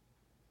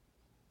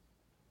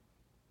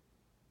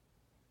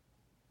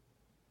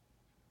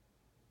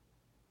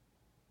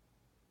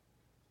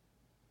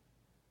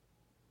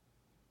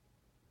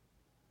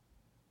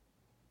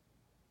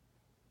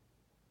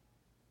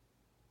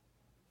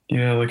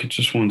 Yeah, like it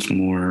just wants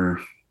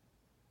more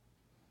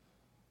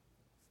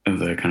of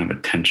the kind of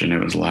attention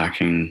it was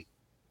lacking.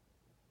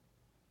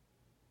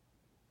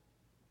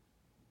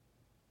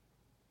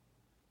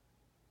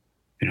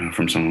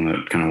 From someone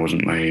that kind of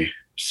wasn't my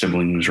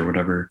siblings or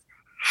whatever.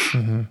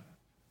 Mm-hmm.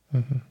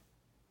 Mm-hmm.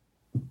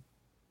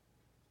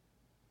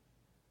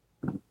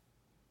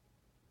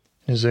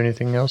 Is there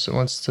anything else it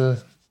wants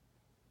to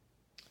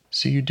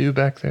see you do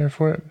back there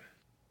for it?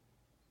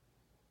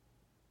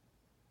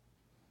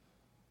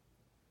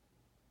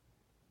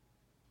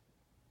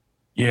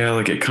 Yeah,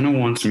 like it kind of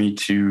wants me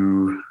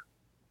to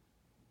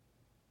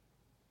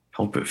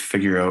help it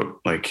figure out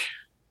like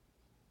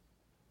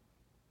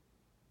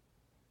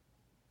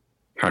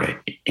how to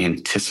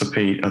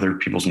anticipate other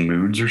people's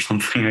moods or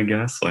something, I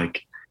guess.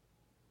 Like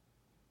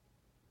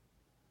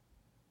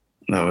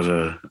that was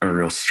a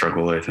real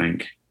struggle, I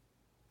think.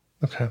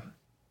 Okay.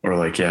 Or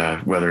like,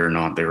 yeah, whether or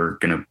not they were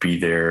going to be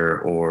there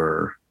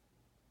or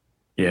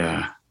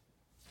yeah.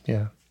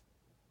 Yeah.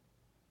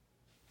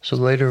 So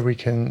later we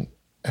can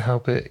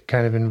help it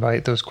kind of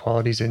invite those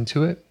qualities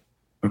into it.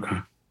 Okay.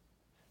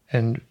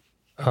 And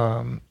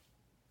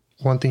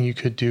one thing you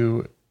could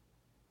do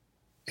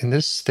in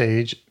this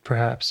stage,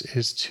 perhaps,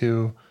 is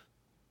to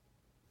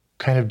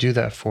kind of do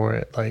that for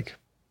it. Like,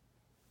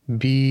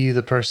 be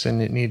the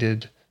person it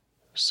needed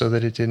so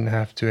that it didn't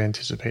have to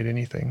anticipate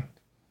anything.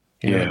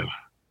 You know?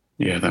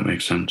 Yeah, that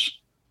makes sense.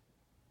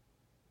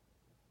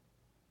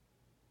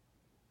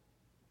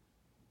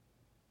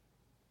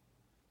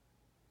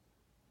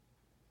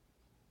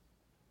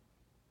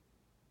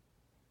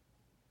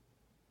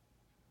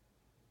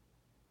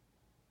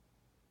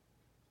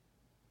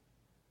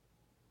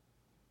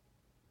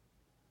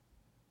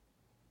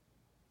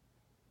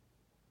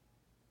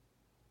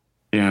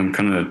 Yeah, I'm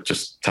kind of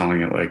just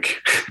telling it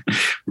like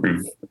we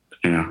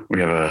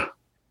have a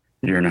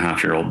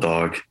 1.5-year-old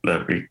dog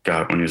that we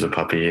got when he was a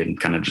puppy, and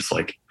kind of just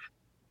like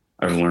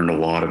I've learned a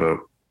lot about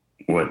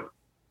what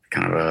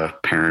kind of a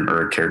parent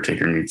or a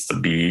caretaker needs to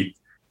be.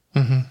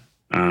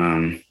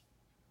 Mm-hmm.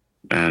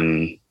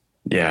 And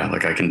yeah,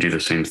 like I can do the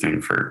same thing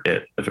for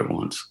it if it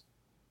wants.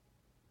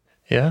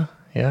 Yeah.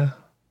 Yeah,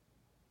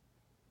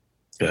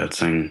 it's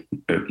saying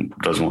it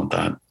does want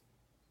that.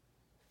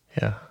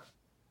 Yeah.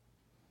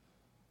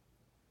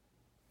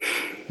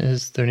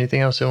 Is there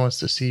anything else it wants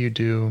to see you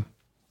do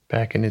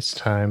back in its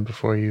time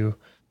before you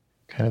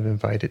kind of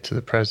invite it to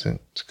the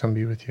present to come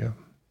be with you?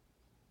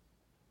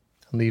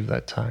 Leave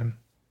that time.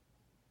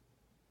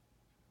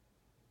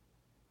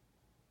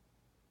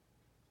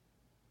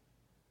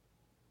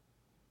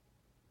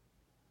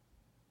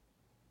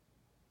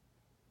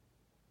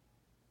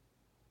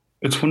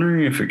 It's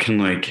wondering if it can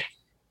like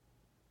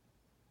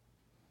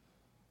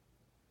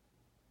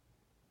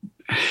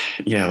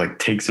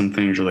take some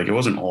things, or like it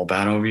wasn't all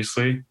bad,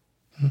 obviously.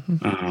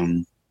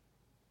 Mm-hmm.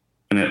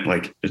 And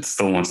it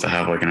still wants to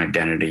have like an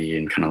identity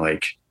and kind of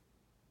like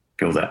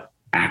be able to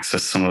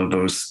access some of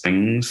those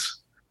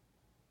things.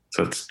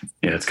 So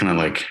it's kind of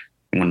like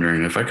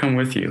wondering, if I come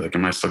with you, like,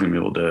 am I still gonna be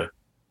able to,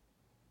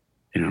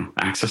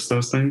 access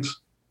those things?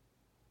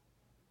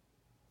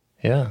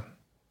 Yeah.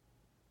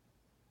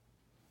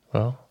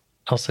 Well,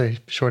 I'll say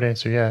short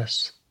answer,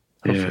 yes.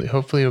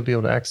 Hopefully you'll be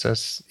able to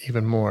access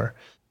even more.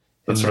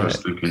 That's what I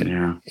was thinking,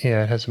 yeah.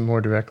 Yeah, it has a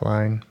more direct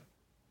line.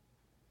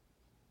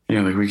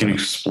 Yeah, like we can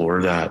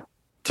explore that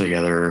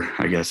together,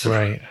 I guess.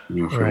 Right. If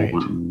we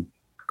want to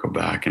go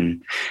back,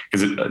 and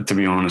because to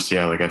be honest,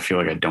 yeah, like I feel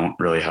like I don't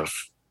really have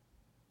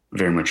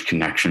very much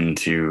connection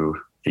to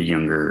the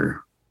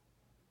younger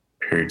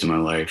periods of my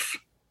life.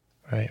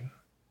 Right.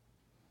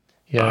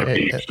 Yeah. I'd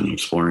be interested in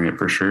exploring it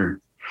for sure.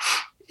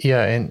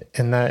 Yeah,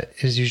 and that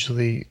is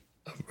usually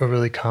a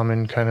really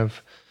common kind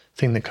of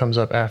thing that comes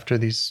up after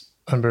these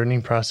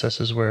unburdening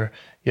processes, where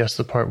yes,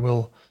 the part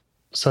will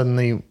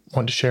suddenly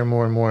want to share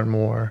more and more and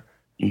more.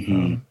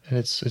 Mm-hmm. And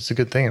it's a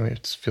good thing. I mean,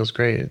 it feels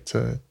great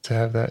to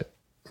have that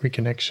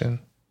reconnection.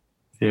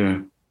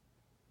 Yeah.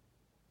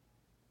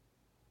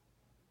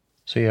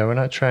 So yeah, we're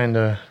not trying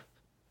to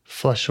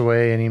flush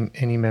away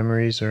any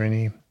memories or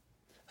any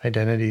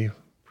identity.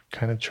 We're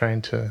kind of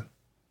trying to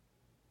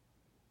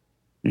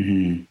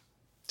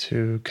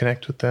to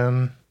connect with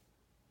them,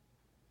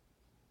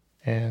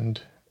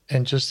 and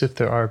just if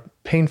there are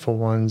painful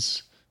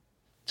ones,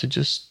 to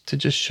just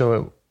show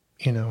it,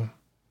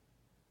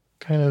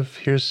 kind of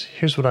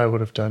here's what I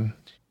would have done.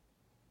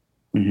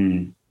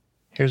 Mm-hmm.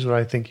 Here's what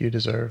I think you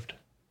deserved.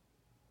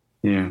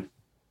 Yeah.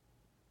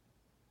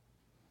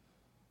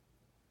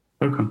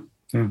 Okay.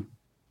 Yeah.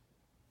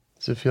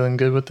 Is it feeling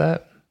good with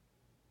that?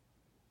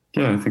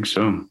 Yeah, I think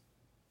so.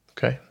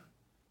 Okay.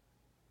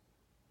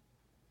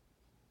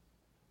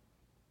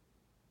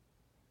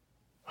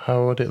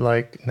 How would it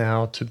like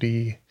now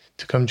to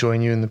come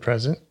join you in the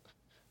present?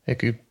 It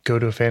could go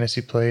to a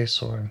fantasy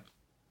place or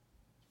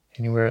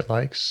anywhere it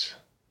likes.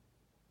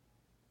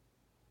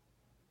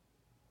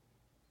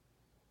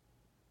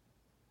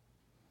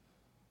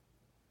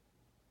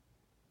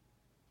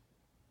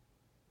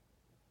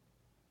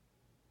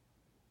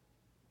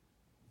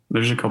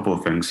 There's a couple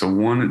of things. So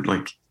one,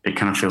 like, it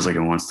kind of feels like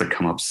it wants to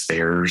come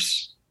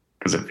upstairs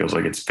because it feels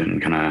like it's been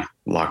kind of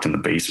locked in the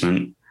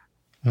basement,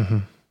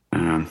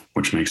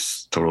 which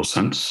makes total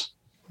sense.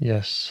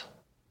 Yes.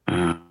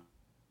 Yeah,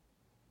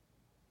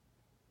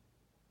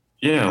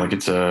 like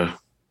it's a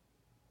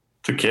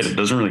kid. It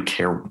doesn't really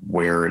care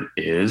where it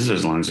is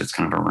as long as it's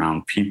kind of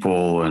around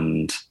people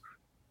and,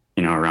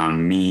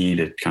 around me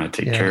to kind of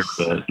take care of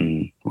it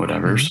and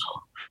whatever. So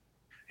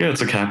yeah, it's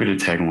like happy to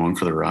tag along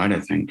for the ride, I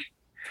think.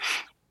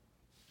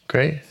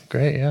 Great.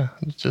 Yeah.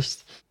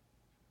 Just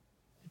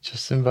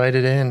invite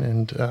it in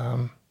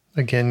and,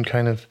 again,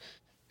 kind of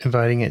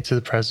inviting it to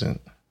the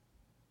present.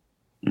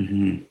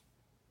 Mm-hmm.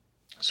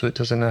 So it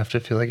doesn't have to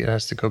feel like it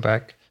has to go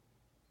back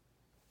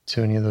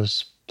to any of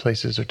those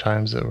places or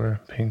times that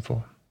were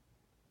painful.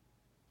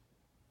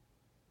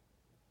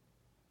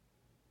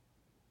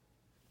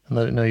 And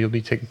let it know you'll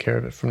be taking care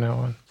of it from now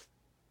on.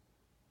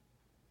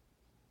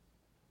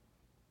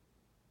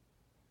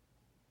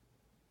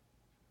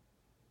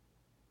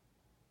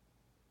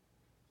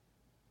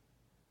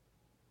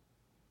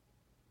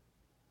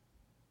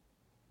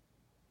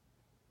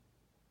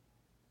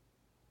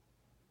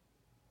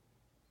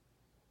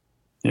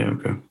 Yeah,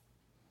 okay. All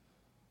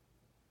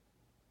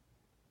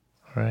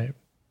right.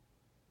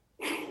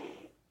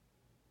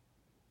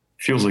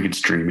 Feels like it's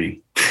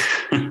dreaming.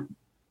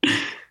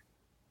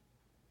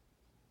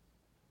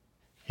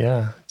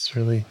 Yeah, it's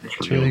really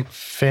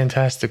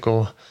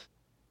fantastical.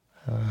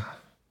 I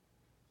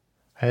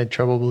had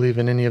trouble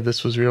believing any of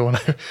this was real when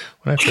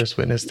I first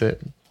witnessed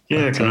it.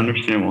 Yeah, I can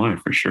understand why,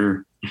 for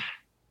sure.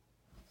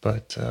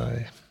 But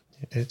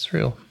it's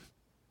real.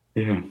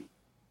 Yeah.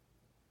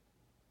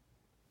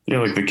 Yeah,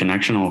 like the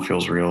connection all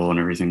feels real and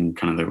everything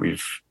kind of that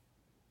we've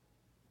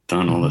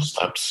done, all the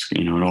steps,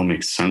 it all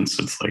makes sense.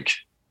 It's like,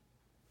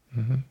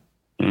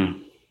 yeah.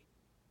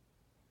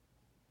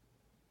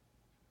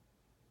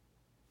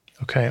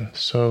 Okay,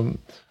 so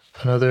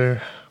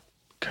another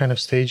kind of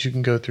stage you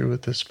can go through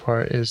with this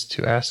part is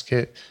to ask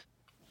it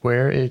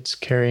where it's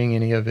carrying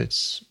any of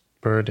its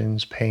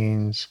burdens,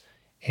 pains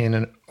in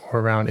or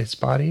around its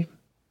body.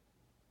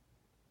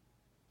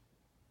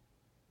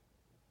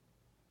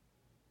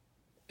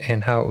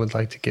 And how it would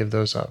like to give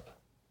those up.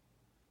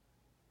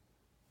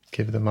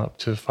 Give them up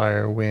to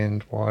fire,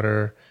 wind,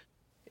 water,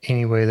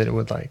 any way that it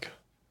would like.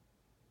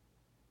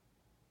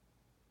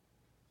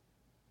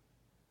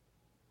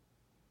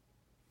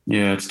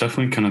 Yeah, it's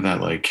definitely kind of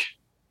that like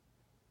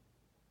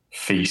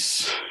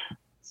face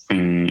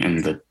thing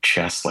in the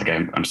chest. Like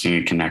I'm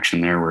seeing a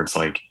connection there where it's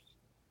like,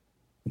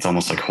 it's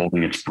almost like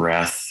holding its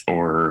breath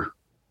or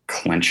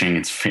clenching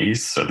its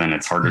face. So then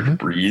it's harder to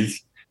breathe,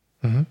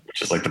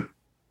 which is like the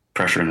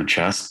pressure in the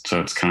chest.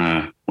 So it's kind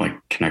of like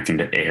connecting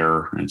to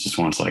air, and it just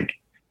wants like,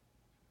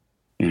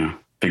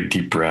 big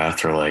deep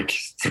breath or like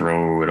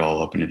throw it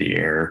all up into the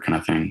air kind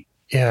of thing.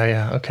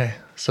 Yeah. Okay.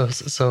 So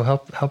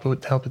help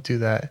it do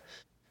that.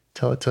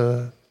 Tell it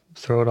to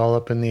throw it all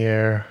up in the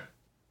air.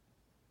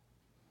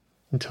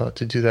 And tell it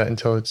to do that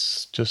until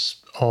it's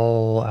just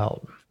all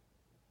out.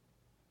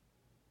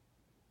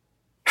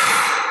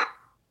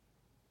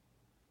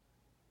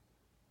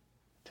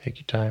 Take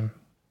your time.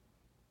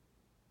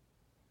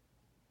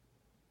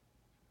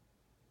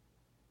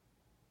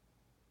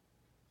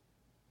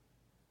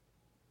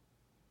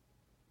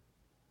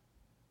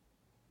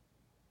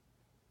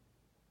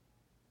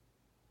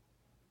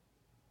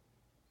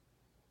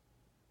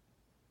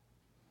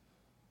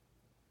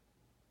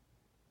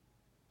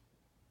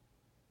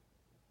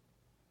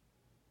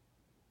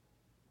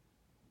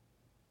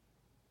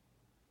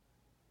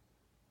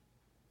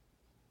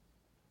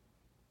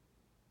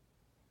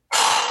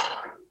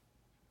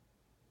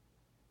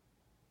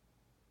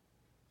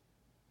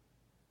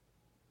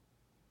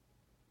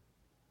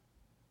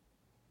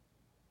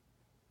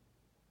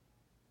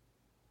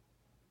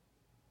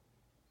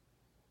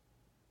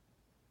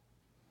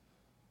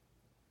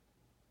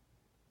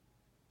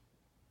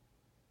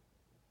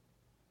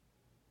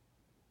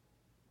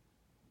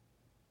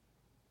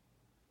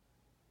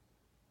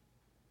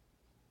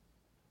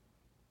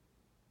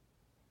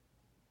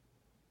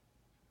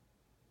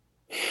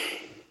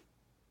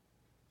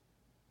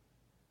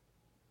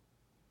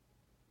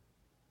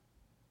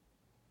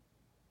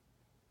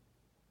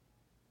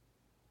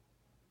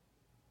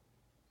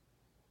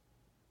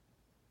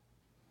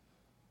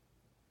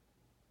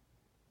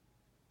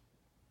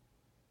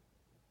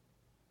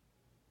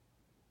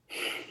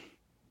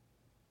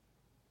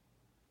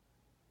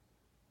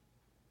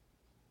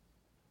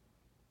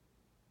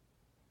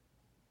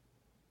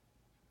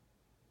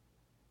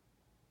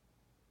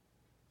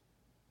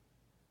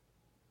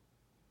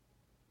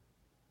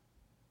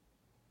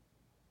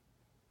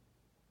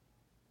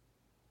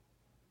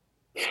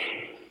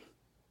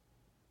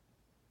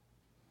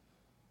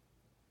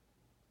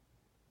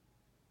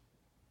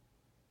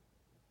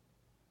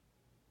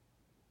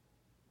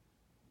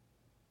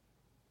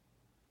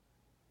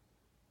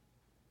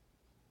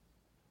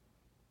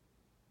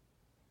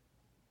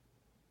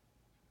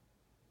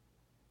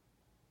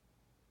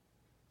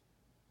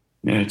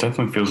 Yeah, it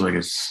definitely feels like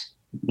it's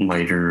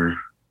lighter,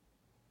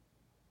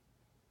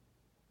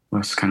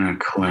 less kind of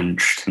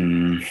clenched,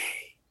 and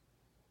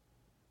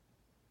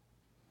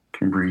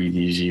breathe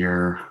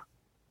easier.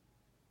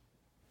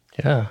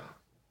 Yeah.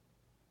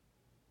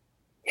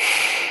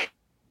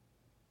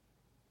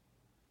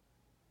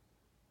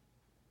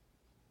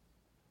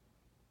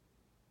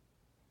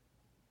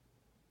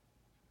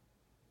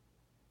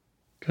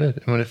 Good.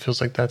 And when it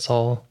feels like that's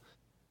all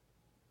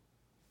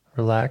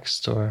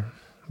relaxed or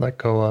let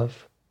go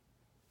of,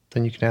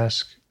 then you can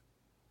ask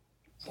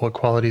what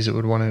qualities it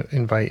would want to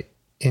invite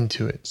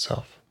into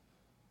itself.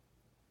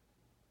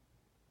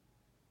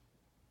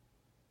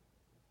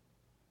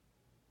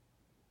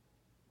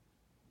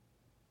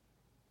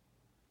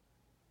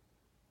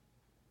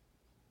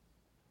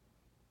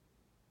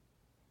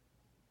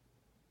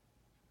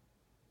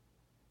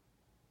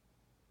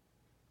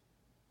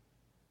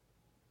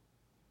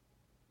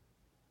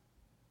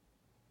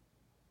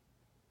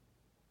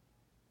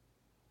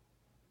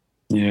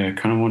 Yeah, it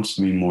kind of wants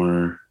to be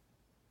more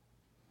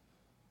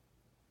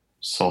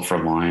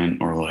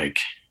self-reliant or like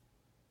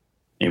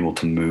able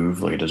to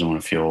move. Like it doesn't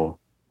want to feel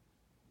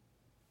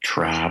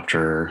trapped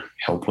or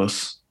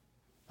helpless.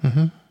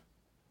 Mm-hmm.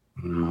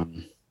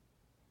 It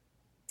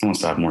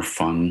wants to have more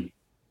fun.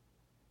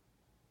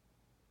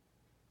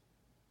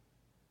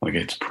 Like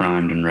it's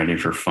primed and ready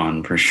for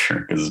fun for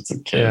sure because it's a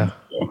kid. Yeah.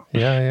 So,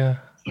 Yeah.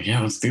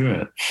 yeah, let's do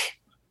it.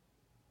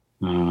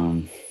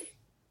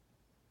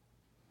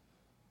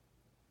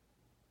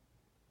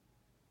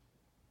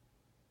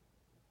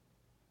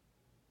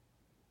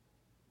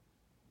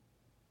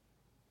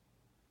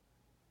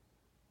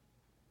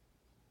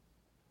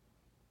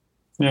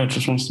 Yeah, it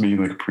just wants to be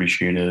like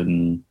appreciated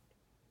and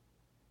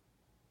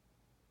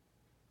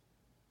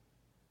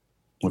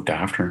looked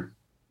after.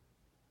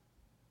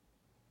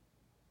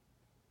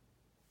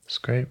 That's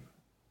great.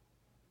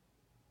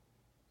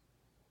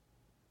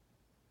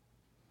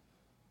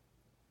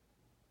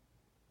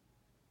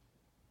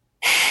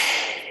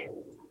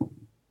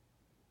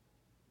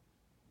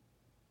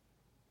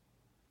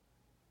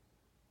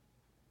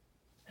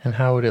 And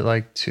how would it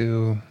like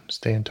to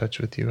stay in touch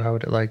with you? How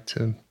would it like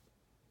to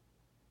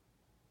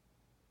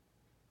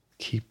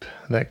keep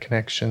that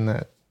connection,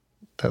 that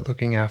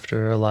looking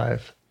after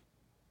alive?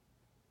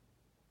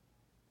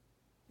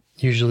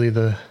 Usually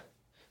the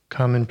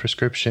common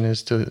prescription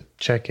is to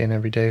check in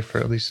every day for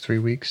at least 3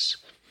 weeks.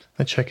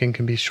 The check-in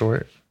can be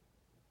short.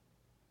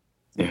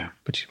 Yeah.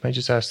 But you might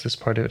just ask this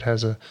part if it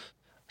has a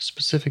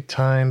specific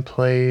time,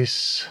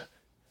 place,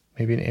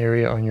 maybe an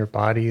area on your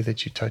body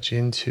that you touch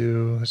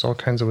into. There's all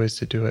kinds of ways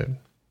to do it.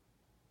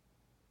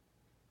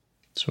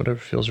 It's whatever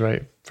feels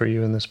right for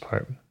you in this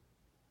part.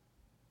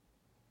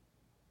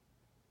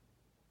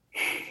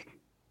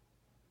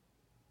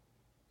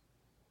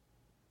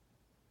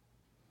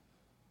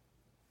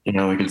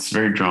 Yeah, like it's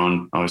very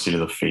drawn obviously to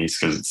the face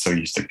because it's so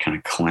used to kind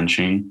of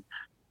clenching.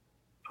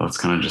 So it's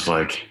kind of just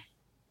like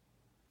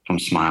if I'm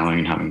smiling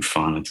and having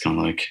fun, it's kind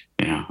of like,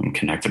 I'm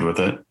connected with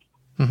it.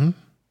 Mm-hmm.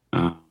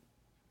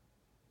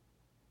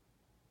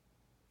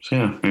 So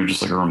yeah, maybe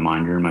just like a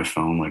reminder in my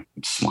phone, like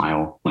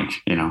smile, like,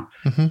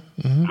 Mm-hmm.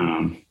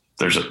 Mm-hmm.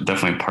 There's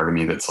definitely a part of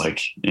me that's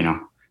like,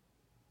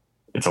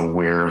 it's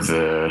aware of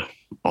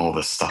all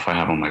the stuff I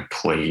have on my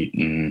plate,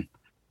 and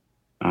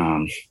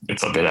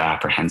it's a bit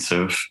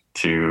apprehensive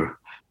to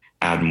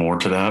add more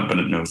to that, but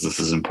it knows this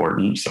is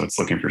important, so it's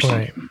looking for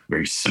something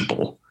very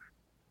simple.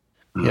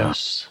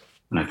 Yes,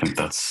 and I think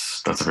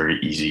that's a very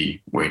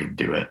easy way to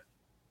do it.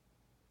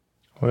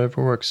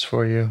 Whatever works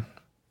for you.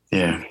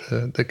 Yeah.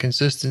 The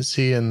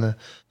consistency and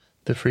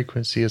the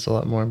frequency is a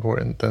lot more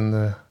important than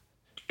the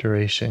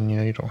duration.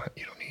 You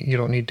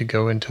don't need to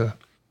go into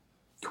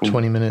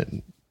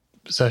 20-minute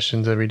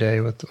sessions every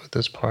day with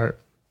this part.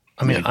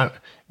 I mean,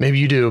 maybe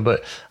you do,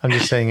 but I'm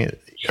just saying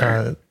it.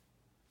 Sure.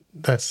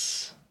 They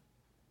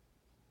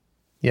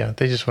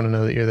just want to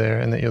know that you're there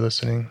and that you're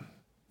listening.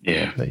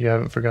 Yeah. That you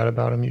haven't forgot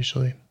about them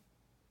usually.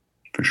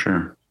 For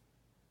sure.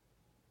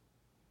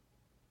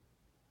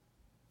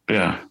 But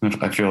yeah,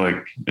 I feel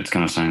like it's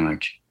kind of saying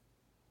like,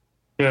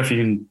 yeah, if you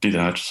can do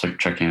that, just like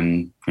check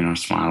in,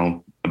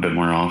 smile a bit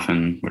more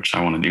often, which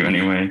I want to do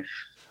anyway.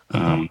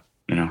 Then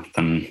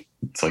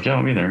it's like, yeah,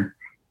 I'll be there.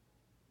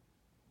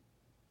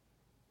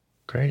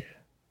 Great.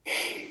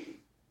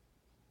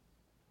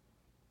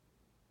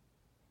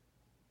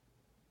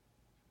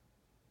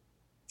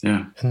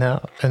 Yeah. And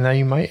now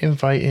you might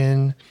invite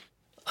in,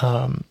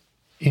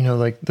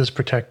 like this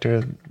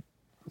protector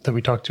that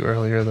we talked to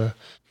earlier,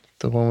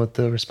 the one with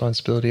the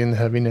responsibility and the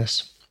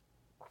heaviness,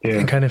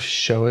 and kind of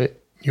show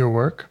it your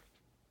work.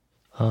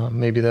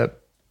 Maybe that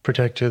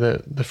protector,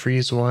 the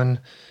freeze one,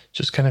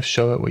 just kind of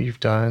show it what you've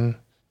done.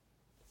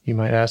 You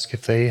might ask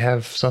if they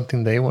have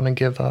something they want to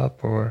give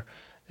up, or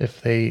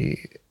if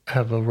they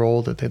have a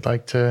role that they'd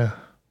like to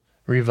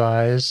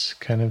revise.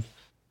 Kind of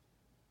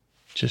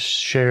just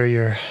share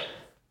your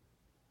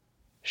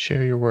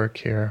work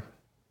here.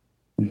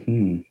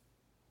 Mm-hmm.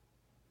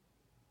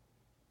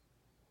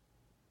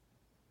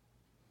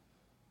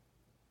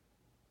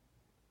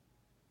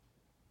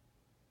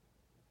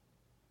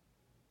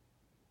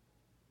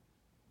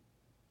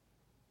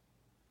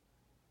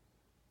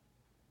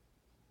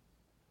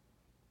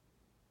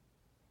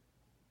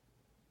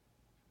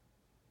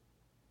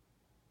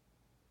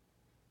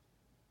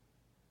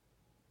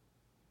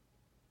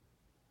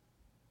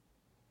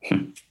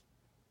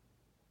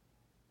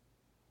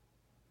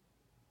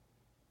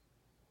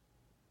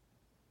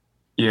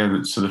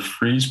 Yeah. So the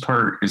freeze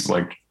part is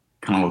like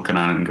kind of looking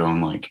at it and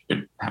going like,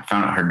 I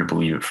found it hard to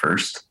believe at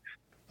first.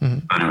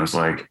 Mhm. And it was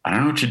like, I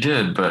don't know what you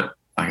did, but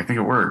like, I think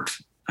it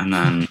worked. And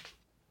then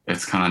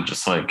it's kind of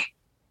just like,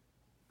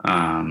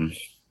 it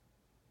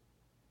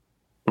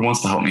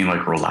wants to help me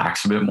like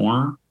relax a bit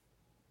more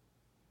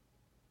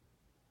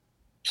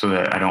so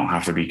that I don't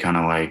have to be kind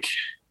of like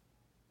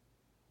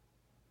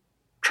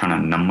trying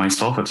to numb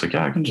myself. It's like,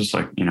 yeah, I can just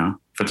like, you know,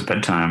 if it's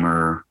bedtime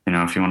or, you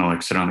know, if you want to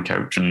like sit on the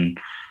couch and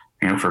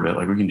hang out for a bit,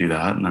 like we can do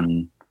that. And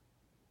then,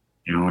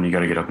 you know, when you got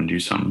to get up and do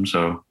something.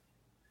 So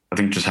I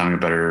think just having a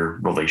better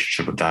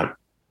relationship with that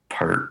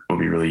part will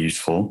be really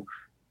useful.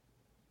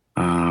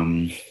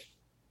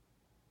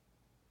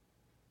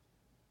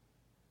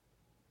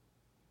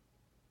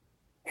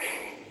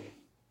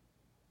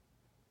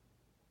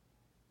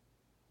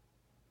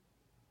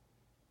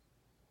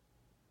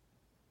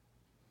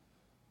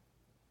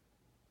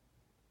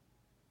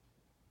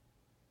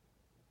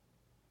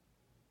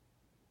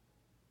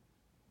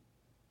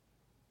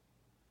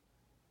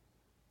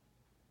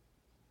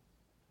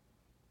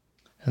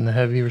 And the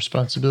heavy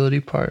responsibility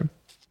part.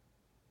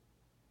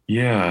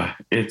 Yeah,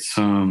 it's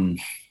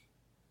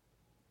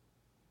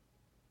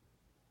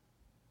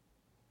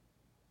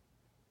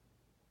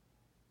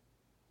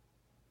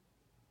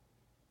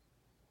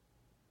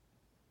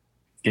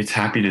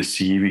happy to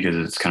see because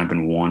it's kind of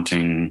been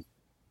wanting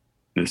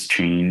this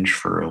change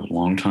for a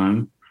long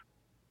time.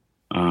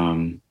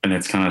 And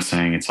it's kind of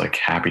saying it's like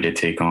happy to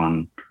take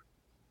on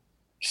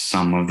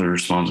some of the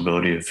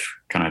responsibility of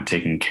kind of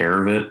taking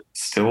care of it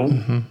still.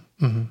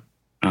 Mm-hmm. Mm-hmm.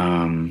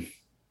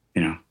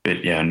 You know,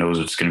 it knows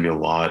it's going to be a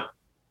lot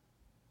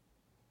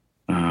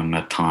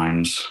at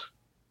times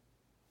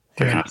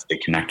to kind of stay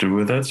connected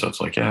with it. So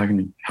it's like, yeah, I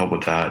can help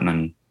with that. And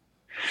then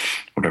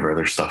whatever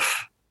other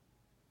stuff,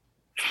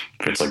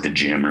 if it's like the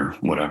gym or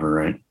whatever,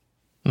 right?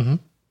 Mm-hmm.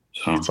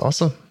 So that's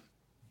awesome.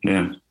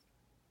 Yeah.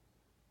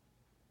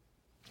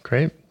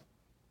 Great.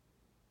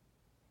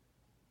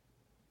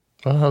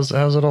 Well, how's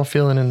it all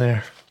feeling in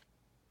there?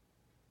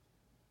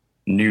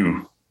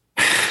 New.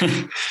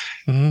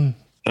 Mm-hmm.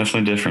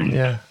 Definitely different.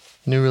 Yeah.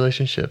 New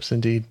relationships,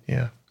 indeed.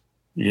 Yeah.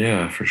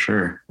 Yeah, for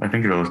sure. I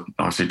think it'll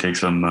obviously take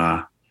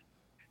some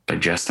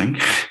digesting.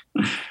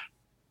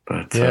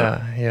 But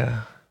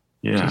yeah.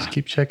 Just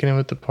keep checking in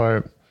with the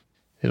part.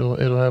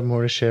 It'll have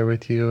more to share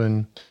with you,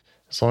 and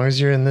as long as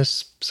you're in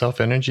this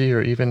self energy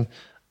or even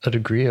a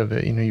degree of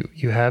it, you know,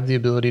 you have the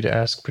ability to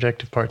ask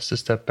protective parts to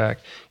step back.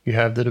 You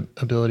have the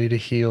ability to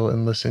heal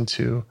and listen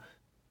to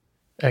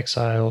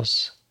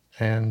exiles,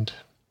 and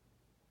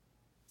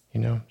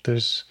you know,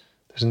 there's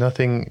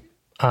nothing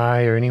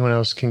I or anyone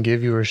else can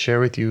give you or share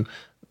with you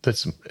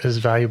that's as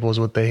valuable as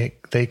what they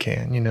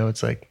can. You know,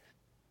 it's like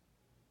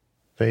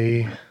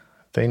they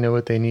know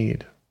what they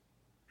need.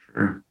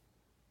 Sure.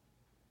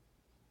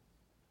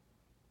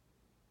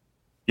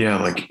 Yeah,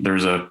 like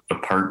there's a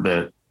part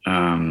that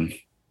I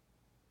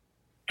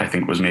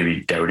think was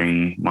maybe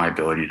doubting my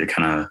ability to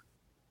kind of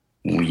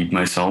lead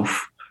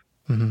myself.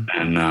 Mm-hmm.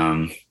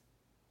 And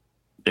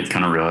it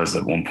kind of realized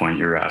at one point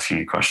you were asking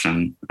a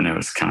question and it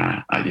was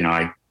kind of, you know,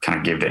 I kind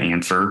of gave the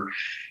answer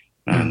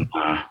and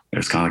it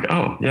was kind of like,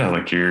 oh yeah,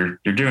 like you're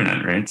doing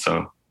it. Right.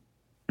 So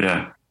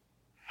yeah.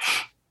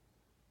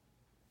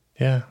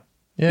 Yeah.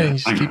 You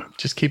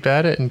just keep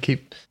at it and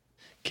keep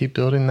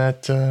building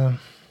that,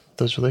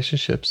 those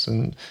relationships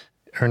and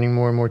earning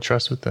more and more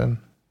trust with them.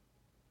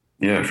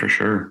 Yeah, for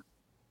sure.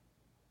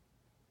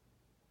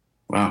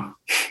 Wow.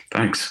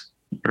 Thanks.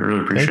 I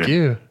really appreciate it. Thank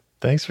you.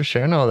 Thanks for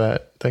sharing all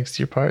that. Thanks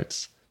to your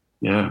parts.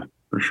 Yeah,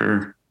 for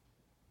sure.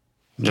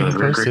 Keep me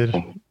posted.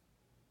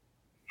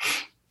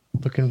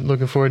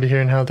 Looking forward to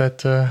hearing how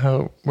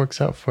it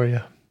works out for you.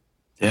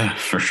 Yeah,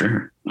 for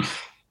sure. Yeah,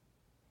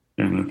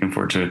 I'm looking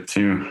forward to it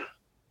too.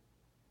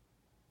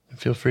 And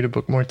feel free to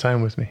book more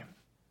time with me.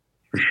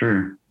 For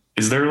sure.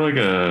 Is there like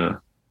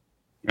a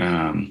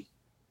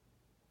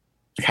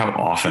like how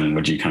often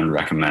would you kind of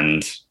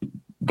recommend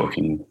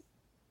booking?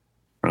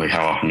 Or like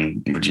how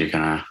often would you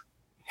kind of?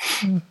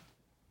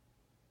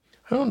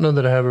 I don't know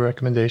that I have a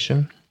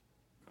recommendation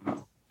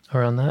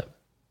around that.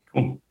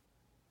 Cool.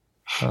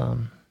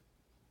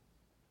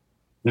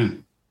 Yeah,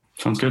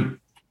 sounds good.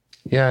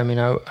 Yeah, I mean,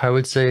 I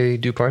would say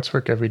do parts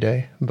work every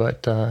day,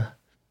 but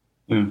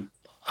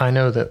I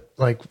know that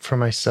like for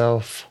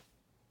myself,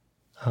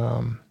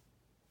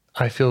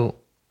 I feel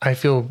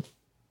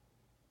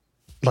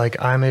like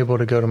I'm able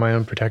to go to my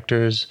own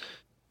protectors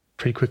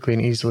pretty quickly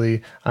and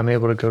easily. I'm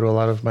able to go to a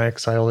lot of my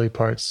exiole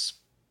parts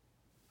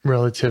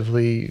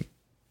relatively,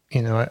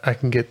 you know, I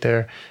can get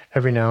there.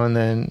 Every now and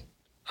then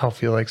I'll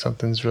feel like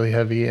something's really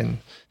heavy and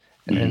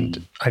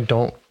I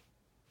don't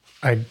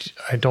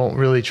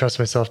really trust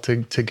myself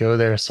to go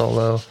there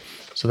solo.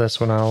 So that's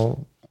when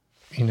I'll,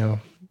 you know,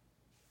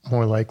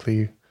 more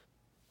likely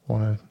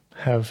want to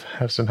have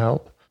some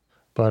help.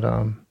 But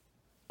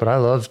I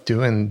love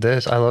doing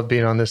this. I love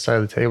being on this side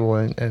of the table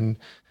and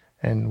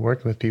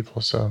working with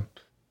people. So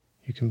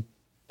you can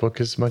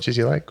book as much as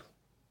you like.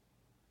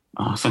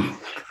 Awesome.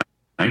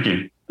 Thank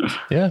you.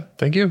 Yeah.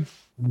 Thank you.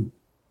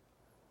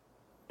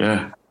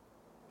 Yeah.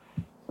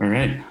 All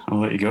right. I'll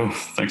let you go.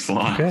 Thanks a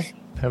lot. Okay.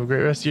 Have a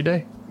great rest of your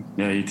day.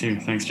 Yeah, you too.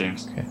 Thanks,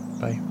 James. Okay.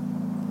 Bye.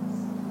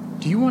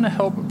 Do you want to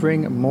help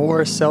bring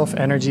more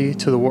self-energy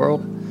to the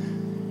world?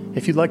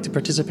 If you'd like to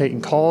participate in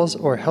calls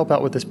or help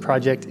out with this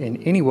project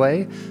in any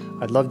way,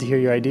 I'd love to hear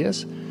your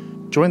ideas.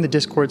 Join the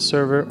Discord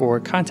server or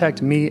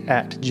contact me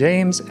at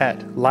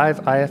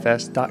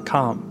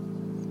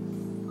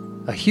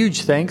james@liveifs.com. A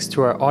huge thanks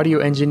to our audio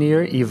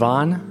engineer,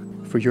 Yvonne,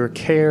 for your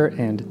care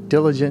and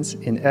diligence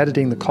in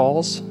editing the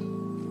calls.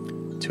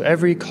 To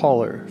every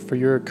caller for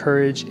your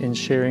courage in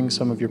sharing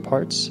some of your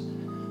parts.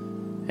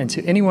 And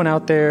to anyone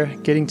out there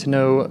getting to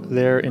know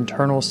their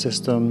internal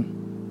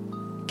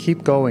system,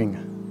 keep going.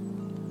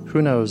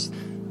 Who knows?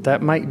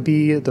 That might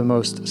be the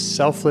most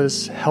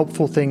selfless,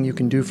 helpful thing you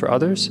can do for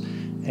others,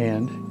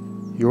 and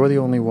you're the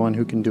only one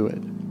who can do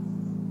it.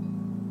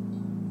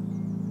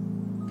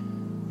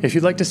 If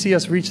you'd like to see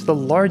us reach the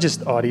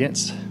largest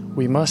audience,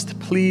 we must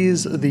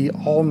please the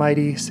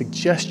almighty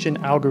suggestion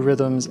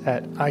algorithms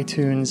at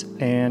iTunes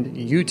and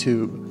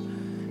YouTube,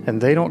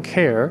 and they don't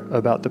care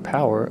about the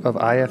power of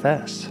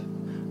IFS.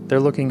 They're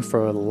looking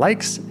for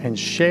likes and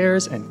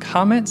shares and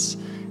comments,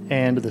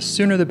 and the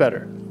sooner the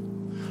better.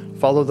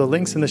 Follow the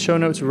links in the show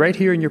notes right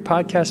here in your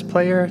podcast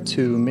player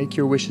to make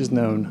your wishes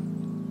known.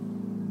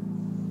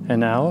 And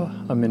now,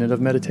 a minute of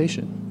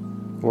meditation.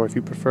 Or if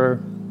you prefer,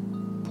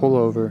 pull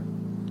over.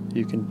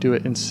 You can do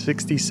it in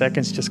 60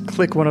 seconds. Just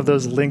click one of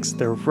those links.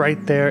 They're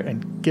right there,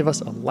 and give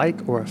us a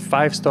like or a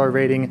 5-star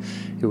rating.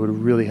 It would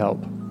really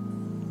help.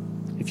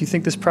 If you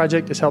think this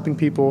project is helping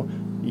people,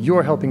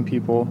 you're helping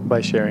people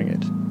by sharing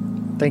it.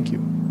 Thank you.